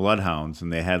in some bloodhounds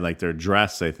and they had like their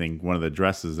dress. I think one of the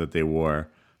dresses that they wore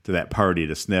to that party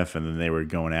to sniff, and then they were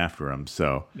going after them.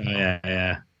 So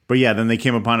yeah. But yeah, then they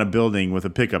came upon a building with a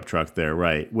pickup truck there,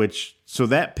 right? So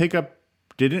that pickup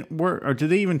didn't work, or did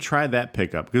they even try that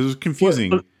pickup? Because it was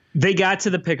confusing. Well, they got to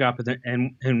the pickup,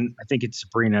 and I think it's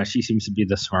Sabrina. She seems to be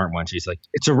the smart one. She's like,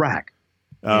 "It's a wreck."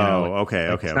 Okay.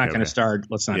 It's not going to start.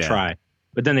 Let's not try.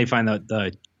 But then they find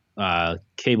the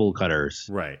cable cutters.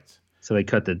 Right. So they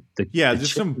cut the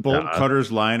just some bolt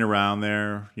cutters lying around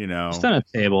there, Just on a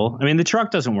table. I mean, the truck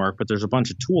doesn't work, but there's a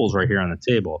bunch of tools right here on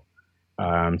the table.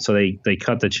 So they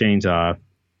cut the chains off.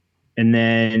 And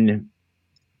then,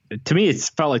 to me, it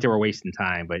felt like they were wasting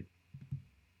time, but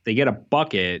they get a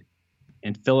bucket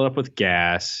and fill it up with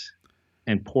gas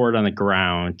and pour it on the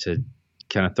ground to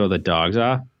kind of throw the dogs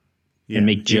off and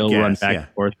make Jill run back and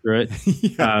forth through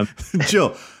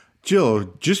it.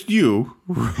 Jill, just you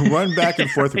run back and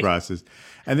forth across this.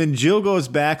 And then Jill goes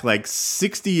back like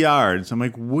 60 yards. I'm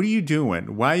like, what are you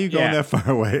doing? Why are you going that far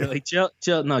away? They're like, Jill,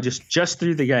 no, just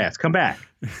through the gas. Come back.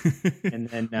 And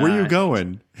then where are you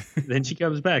going? Then she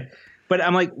comes back. But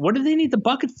I'm like, what do they need the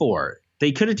bucket for?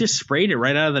 They could have just sprayed it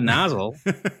right out of the nozzle.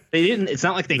 They didn't. It's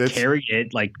not like they carried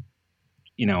it like,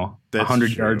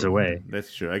 100 yards away.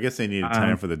 That's true. I guess they needed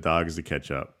time for the dogs to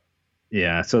catch up.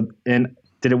 Yeah. So, and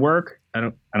did it work? I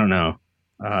don't know.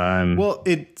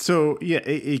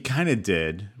 It kind of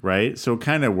did, right? So it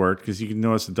kind of worked because you can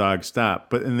notice the dog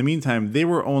stopped. But in the meantime, they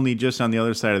were only just on the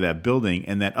other side of that building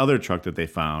and that other truck that they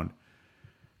found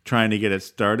trying to get it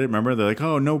started. Remember? They're like,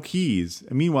 oh, no keys.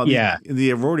 And meanwhile, they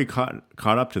have already caught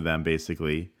up to them,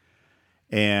 basically.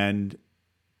 And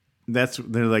they're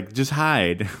like, just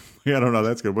hide. I don't know.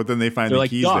 That's good. But then they find the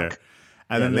keys there.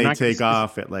 And then they take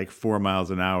off at like 4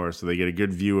 miles an hour. So they get a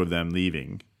good view of them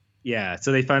leaving. Yeah.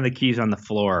 So they find the keys on the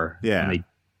floor. Yeah.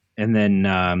 And then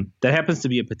that happens to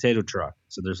be a potato truck.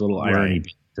 So there's a little irony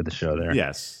to the show there.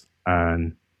 Yes.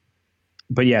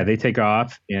 But yeah, they take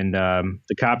off, and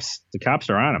the cops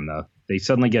are on them though. They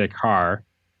suddenly get a car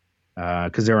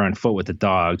because they're on foot with the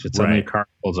dogs. But suddenly a car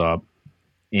pulls up,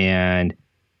 and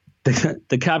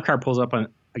the cop car pulls up on.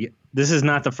 This is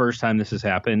not the first time this has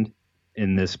happened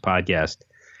in this podcast.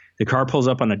 The car pulls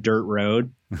up on a dirt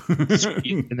road, and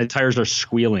the tires are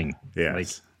squealing. Yeah, like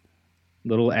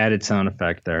little added sound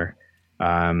effect there.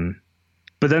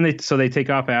 But then they take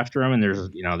off after him, and there's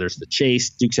the chase,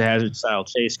 Dukes of Hazzard style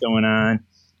chase going on,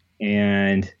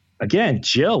 and again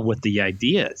Jill with the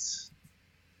ideas.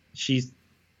 Is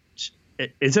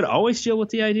it always Jill with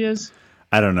the ideas?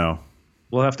 I don't know.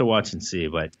 We'll have to watch and see.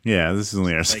 But yeah, this is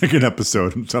only our second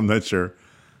episode, so I'm not sure.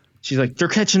 She's like, they're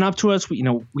catching up to us. We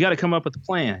got to come up with a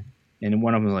plan. And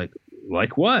one of them was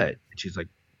like what? And she's like,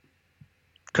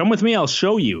 come with me, I'll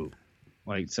show you.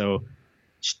 So.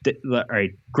 All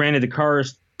right. Granted, the car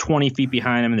is 20 feet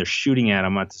behind them, and they're shooting at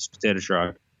him at this potato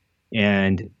truck.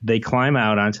 And they climb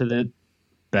out onto the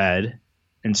bed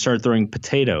and start throwing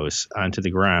potatoes onto the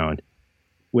ground,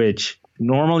 which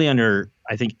normally under,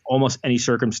 I think, almost any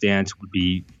circumstance would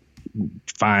be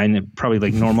fine. Probably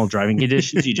like normal driving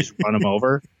conditions. You just run them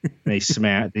over. And they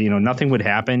smash. Nothing would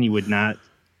happen. You would not.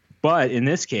 But in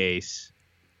this case,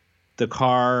 the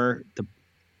car,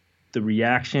 the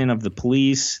reaction of the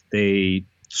police, they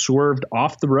swerved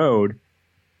off the road,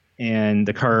 and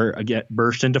the car again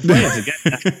burst into flames. Again,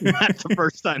 not the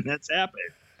first time that's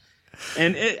happened.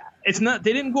 And it's not.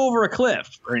 They didn't go over a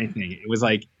cliff or anything. It was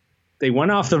like they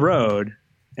went off the road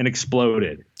and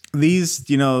exploded. These,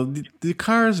 the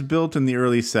cars built in the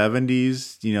early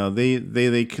 70s,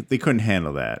 they couldn't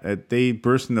handle that. They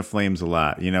burst into flames a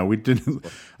lot. We didn't.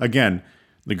 Again.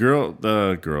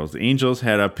 The Angels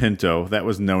had a Pinto that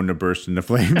was known to burst into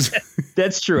flames.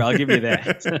 That's true. I'll give you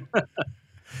that.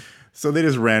 So they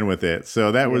just ran with it.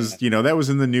 So that was, that was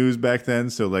in the news back then.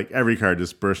 So like every car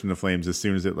just burst into flames as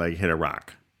soon as it like hit a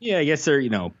rock. Yeah, I guess they're,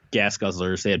 gas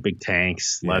guzzlers. They had big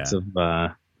tanks, lots of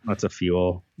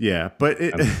fuel. Yeah, but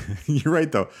you're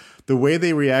right though. The way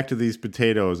they react to these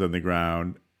potatoes on the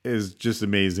ground is just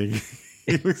amazing.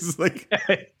 It was like.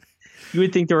 You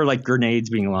would think there were like grenades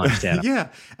being launched at them. Yeah.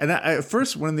 And at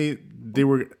first when they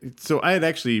were, so I had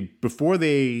actually, before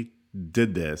they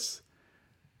did this,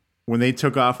 when they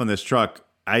took off on this truck,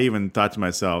 I even thought to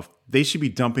myself, they should be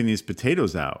dumping these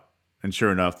potatoes out. And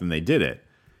sure enough, then they did it.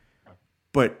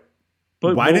 But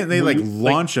why didn't they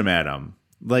launch them at them?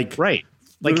 Right.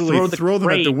 Like throw them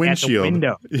at the windshield. At the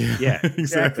window. Yeah,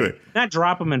 exactly. Not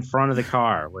drop them in front of the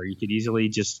car where you could easily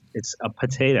it's a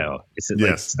potato.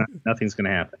 Nothing's going to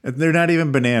happen. They're not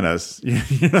even bananas.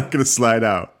 You're not going to slide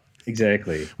out.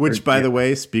 Exactly. By the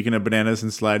way, speaking of bananas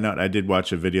and sliding out, I did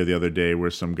watch a video the other day where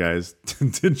some guys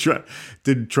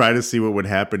did try to see what would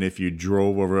happen if you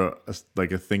drove over a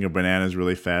thing of bananas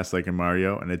really fast, like in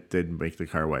Mario, and it did make the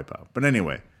car wipe out. But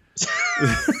anyway.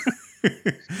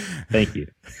 Thank you.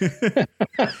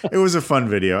 It was a fun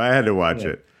video. I had to watch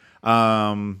it.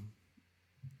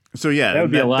 So yeah, that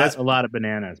would be a lot of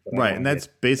bananas. But right, and that's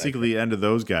basically the end of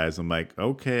those guys. I'm like,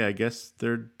 okay, I guess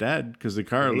they're dead because the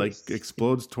car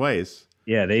explodes twice.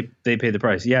 Yeah, they paid the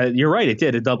price. Yeah, you're right. It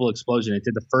did a double explosion. It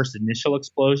did the first initial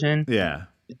explosion. Yeah,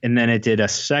 and then it did a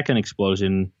second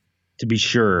explosion to be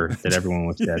sure that everyone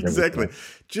was dead. Exactly.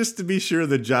 Just to be sure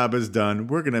the job is done,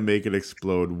 we're going to make it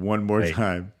explode one more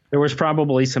time. There was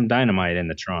probably some dynamite in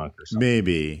the trunk or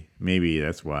something. Maybe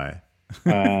that's why.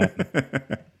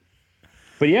 But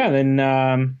yeah,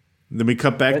 then we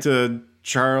cut back to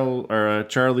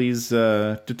Charlie's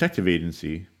detective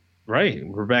agency. Right.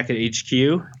 We're back at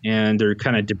HQ, and they're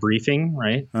kind of debriefing,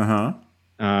 right? Uh-huh.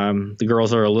 The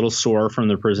girls are a little sore from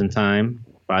their prison time.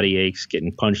 Body aches,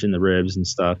 getting punched in the ribs and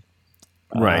stuff.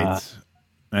 Right.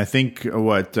 I think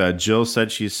Jill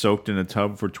said she's soaked in a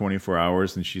tub for 24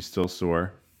 hours, and she's still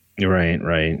sore. Right.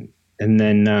 And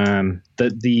then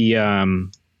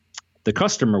the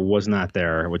customer was not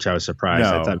there, which I was surprised.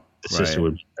 No, I thought the sister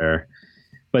would be there.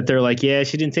 But they're like, yeah,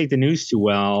 she didn't take the news too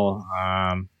well.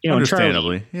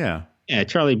 Understandably, yeah. Yeah,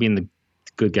 Charlie being the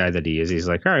good guy that he is, he's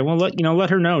like, all right, well, let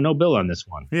her know. No bill on this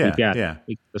one. Yeah, we got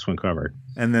this one covered.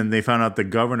 And then they found out the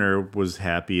governor was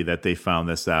happy that they found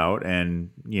this out. And,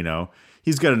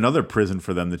 he's got another prison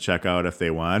for them to check out if they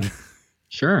want.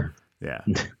 Sure. Yeah.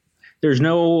 There's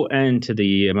no end to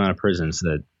the amount of prisons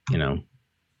that,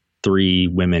 3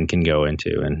 women can go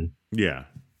into and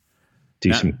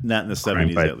do some. Not in the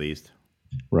 70s, at least.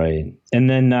 Right. And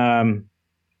then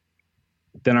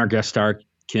our guest star,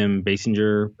 Kim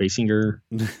Basinger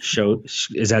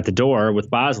is at the door with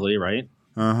Bosley, right?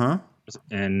 Uh-huh.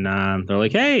 And they're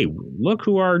like, hey, look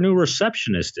who our new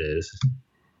receptionist is.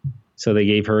 So they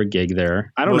gave her a gig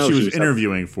there. I don't know if she was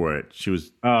interviewing for it. She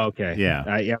was. Oh, okay. Yeah.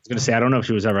 I was going to say, I don't know if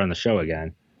she was ever on the show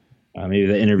again. Maybe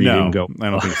the interview didn't go. I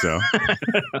don't think so.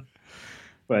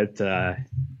 But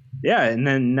yeah, and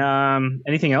then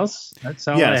anything else? That's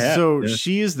all I have. So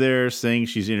she is there saying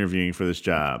she's interviewing for this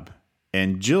job.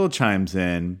 And Jill chimes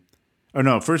in. Oh,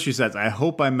 no, first she says, I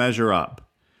hope I measure up.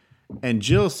 And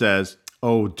Jill says,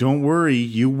 oh, don't worry,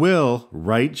 you will.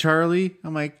 Right, Charlie?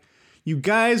 I'm like, you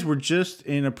guys were just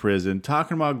in a prison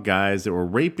talking about guys that were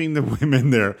raping the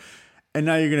women there. And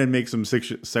now you're going to make some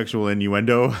sexual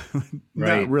innuendo.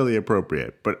 Not really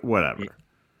appropriate, but whatever.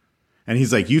 And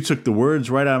he's like, you took the words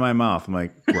right out of my mouth. I'm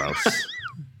like, gross.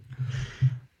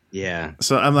 Yeah.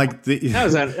 So I'm like,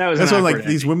 that's why I'm like,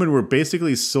 these women were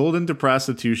basically sold into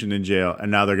prostitution in jail,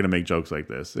 and now they're going to make jokes like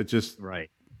this. It just, right.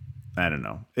 I don't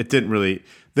know. It didn't really,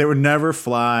 they would never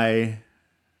fly.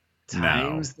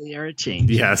 Times they are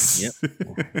changing. Yes.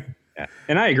 Yep. Yeah.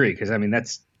 And I agree, because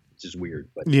that's just weird.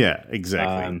 But yeah,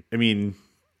 exactly.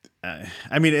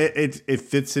 It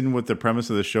fits in with the premise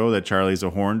of the show that Charlie's a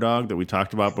horn dog that we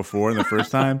talked about before in the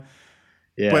first time.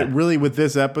 Yeah. But really, with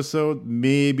this episode,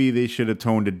 maybe they should have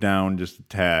toned it down just a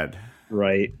tad.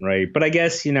 Right. But I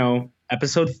guess,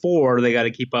 episode 4, they got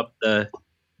to keep up the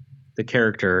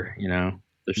character,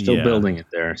 They're still building it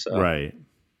there. So right.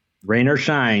 Rain or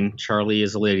shine, Charlie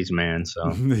is a ladies' man.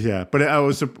 So yeah, but I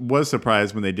was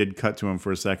surprised when they did cut to him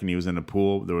for a second. He was in a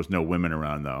pool. There was no women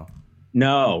around, though.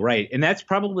 No, right. And that's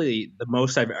probably the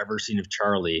most I've ever seen of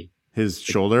Charlie. His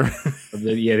shoulder?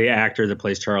 The actor that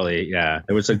plays Charlie. Yeah.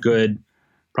 There was a good,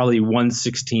 probably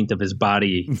 1/16 of his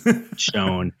body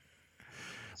shown.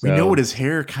 We know what his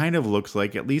hair kind of looks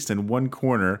like, at least in one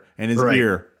corner, and his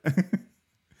ear.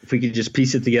 If we could just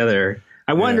piece it together.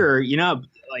 I wonder,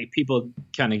 like people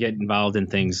kind of get involved in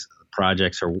things,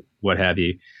 projects or what have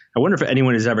you. I wonder if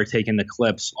anyone has ever taken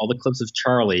all the clips of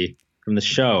Charlie from the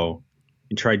show,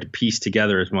 and tried to piece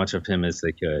together as much of him as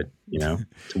they could,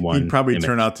 to one. He'd probably image.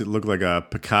 turn out to look like a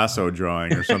Picasso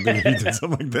drawing or something. If he did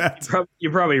something like that.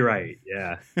 You're probably right.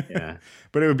 Yeah.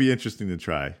 But it would be interesting to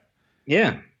try.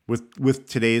 Yeah. With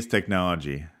today's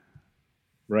technology.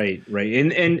 Right.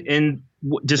 And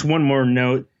just one more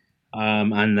note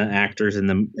on the actors in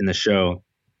the show.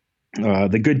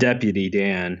 The good deputy,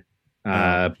 Dan.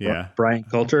 Brian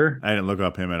Coulter. I didn't look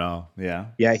up him at all. Yeah.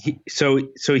 So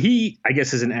he, I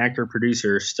guess, is an actor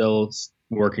producer still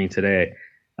working today.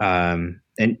 And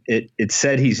it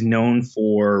said he's known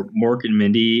for Mork and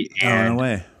Mindy and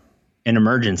An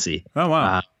Emergency. Oh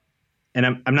wow. And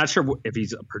I'm not sure if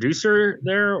he's a producer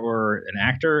there or an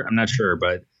actor. I'm not sure,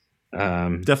 but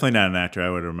definitely not an actor. I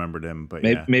would have remembered him, but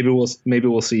maybe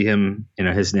we'll see him,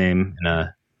 his name in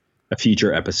a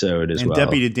future episode as well. And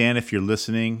Deputy Dan, if you're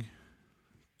listening,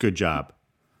 good job.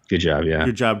 Good job, yeah.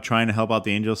 Good job trying to help out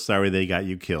the Angels. Sorry they got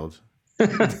you killed.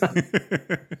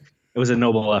 It was a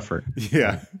noble effort.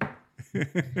 Yeah.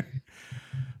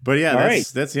 But yeah,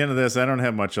 that's the end of this. I don't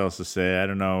have much else to say. I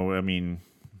don't know. I mean,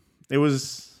 it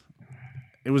was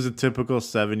a typical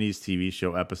 70s TV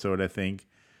show episode, I think,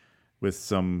 with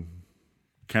some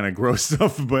kind of gross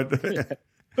stuff, but it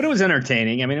was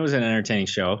entertaining. I mean, it was an entertaining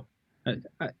show.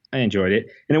 I enjoyed it,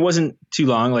 and it wasn't too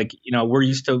long. Like,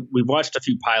 we've watched a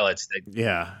few pilots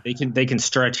that they can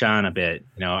stretch on a bit,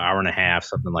 hour and a half,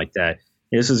 something like that.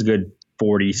 This was a good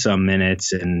 40 some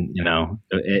minutes, and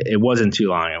it wasn't too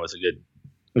long. It was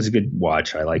a good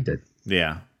watch. I liked it.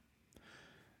 Yeah.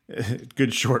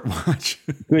 Good short watch.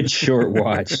 Good short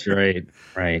watch.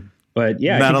 Right. But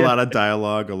yeah, not a lot of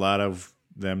dialogue, a lot of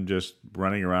them just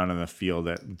running around in the field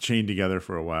chained together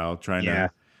for a while, trying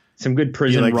to. Some good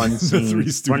prison run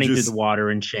scenes, running through the water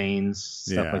in chains,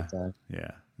 stuff like that.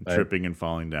 Yeah. Tripping and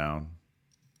falling down.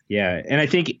 Yeah. And I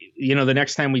think, the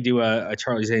next time we do a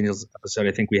Charlie's Angels episode,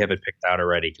 I think we have it picked out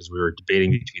already because we were debating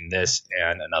between this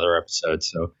and another episode.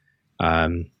 So I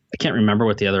can't remember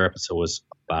what the other episode was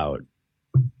about.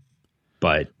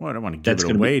 But I don't want to give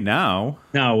it away now.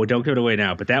 No, don't give it away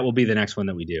now. But that will be the next one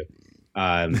that we do.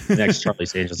 The next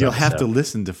Charlie's Angels You'll episode. have to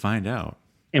listen to find out.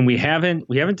 And we haven't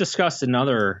discussed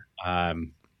another. I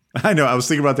know. I was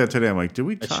thinking about that today. I'm like, did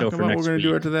we talk about what we're going to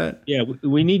do after that? Yeah,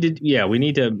 we need to. Yeah, we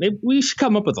need to. Maybe we should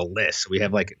come up with a list. We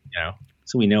have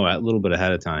so we know a little bit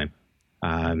ahead of time.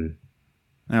 It's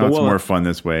more fun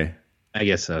this way. I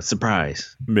guess a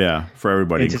surprise. Yeah, for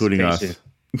everybody, including us.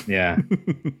 Yeah.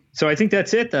 So I think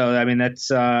that's it, though. I mean, that's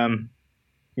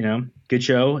good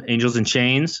show, Angels in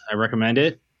Chains. I recommend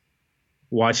it.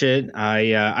 Watch it.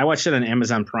 I watched it on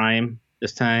Amazon Prime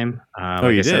this time.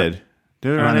 You did?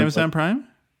 Did it on Amazon Prime?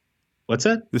 What's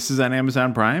that? This is on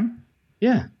Amazon Prime?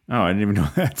 Yeah. Oh, I didn't even know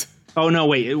that. Oh, no,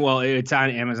 wait. It's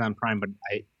on Amazon Prime, but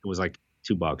it was like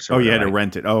 $2. Oh, you had to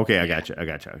rent it. Oh, okay. I got you.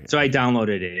 Okay. So I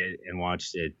downloaded it and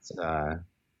watched it, while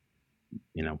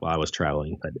I was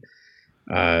traveling. But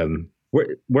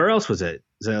where else was it?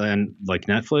 Is it on like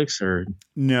Netflix or?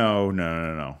 No.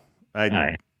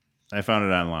 I found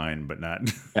it online, but not.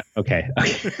 Okay. All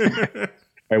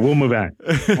right, we'll move on.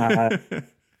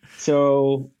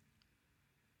 So,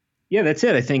 yeah, that's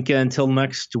it. I think until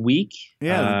next week.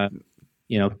 Yeah.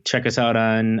 Check us out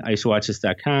on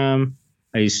IceWatchThis.com.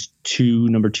 I used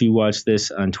number 2 watch this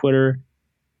on Twitter.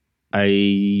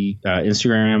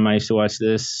 Instagram, I used to watch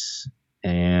this.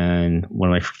 And one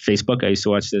of my Facebook, I used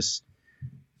to watch this.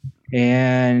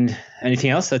 And anything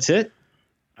else? That's it?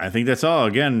 I think that's all.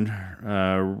 Again,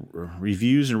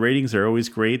 reviews and ratings are always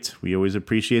great. We always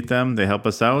appreciate them. They help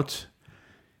us out.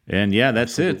 And yeah,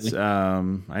 that's it.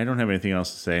 I don't have anything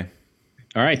else to say.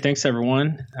 All right. Thanks,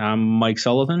 everyone. I'm Mike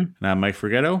Sullivan. And I'm Mike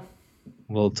Forgetto.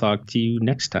 We'll talk to you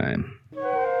next time.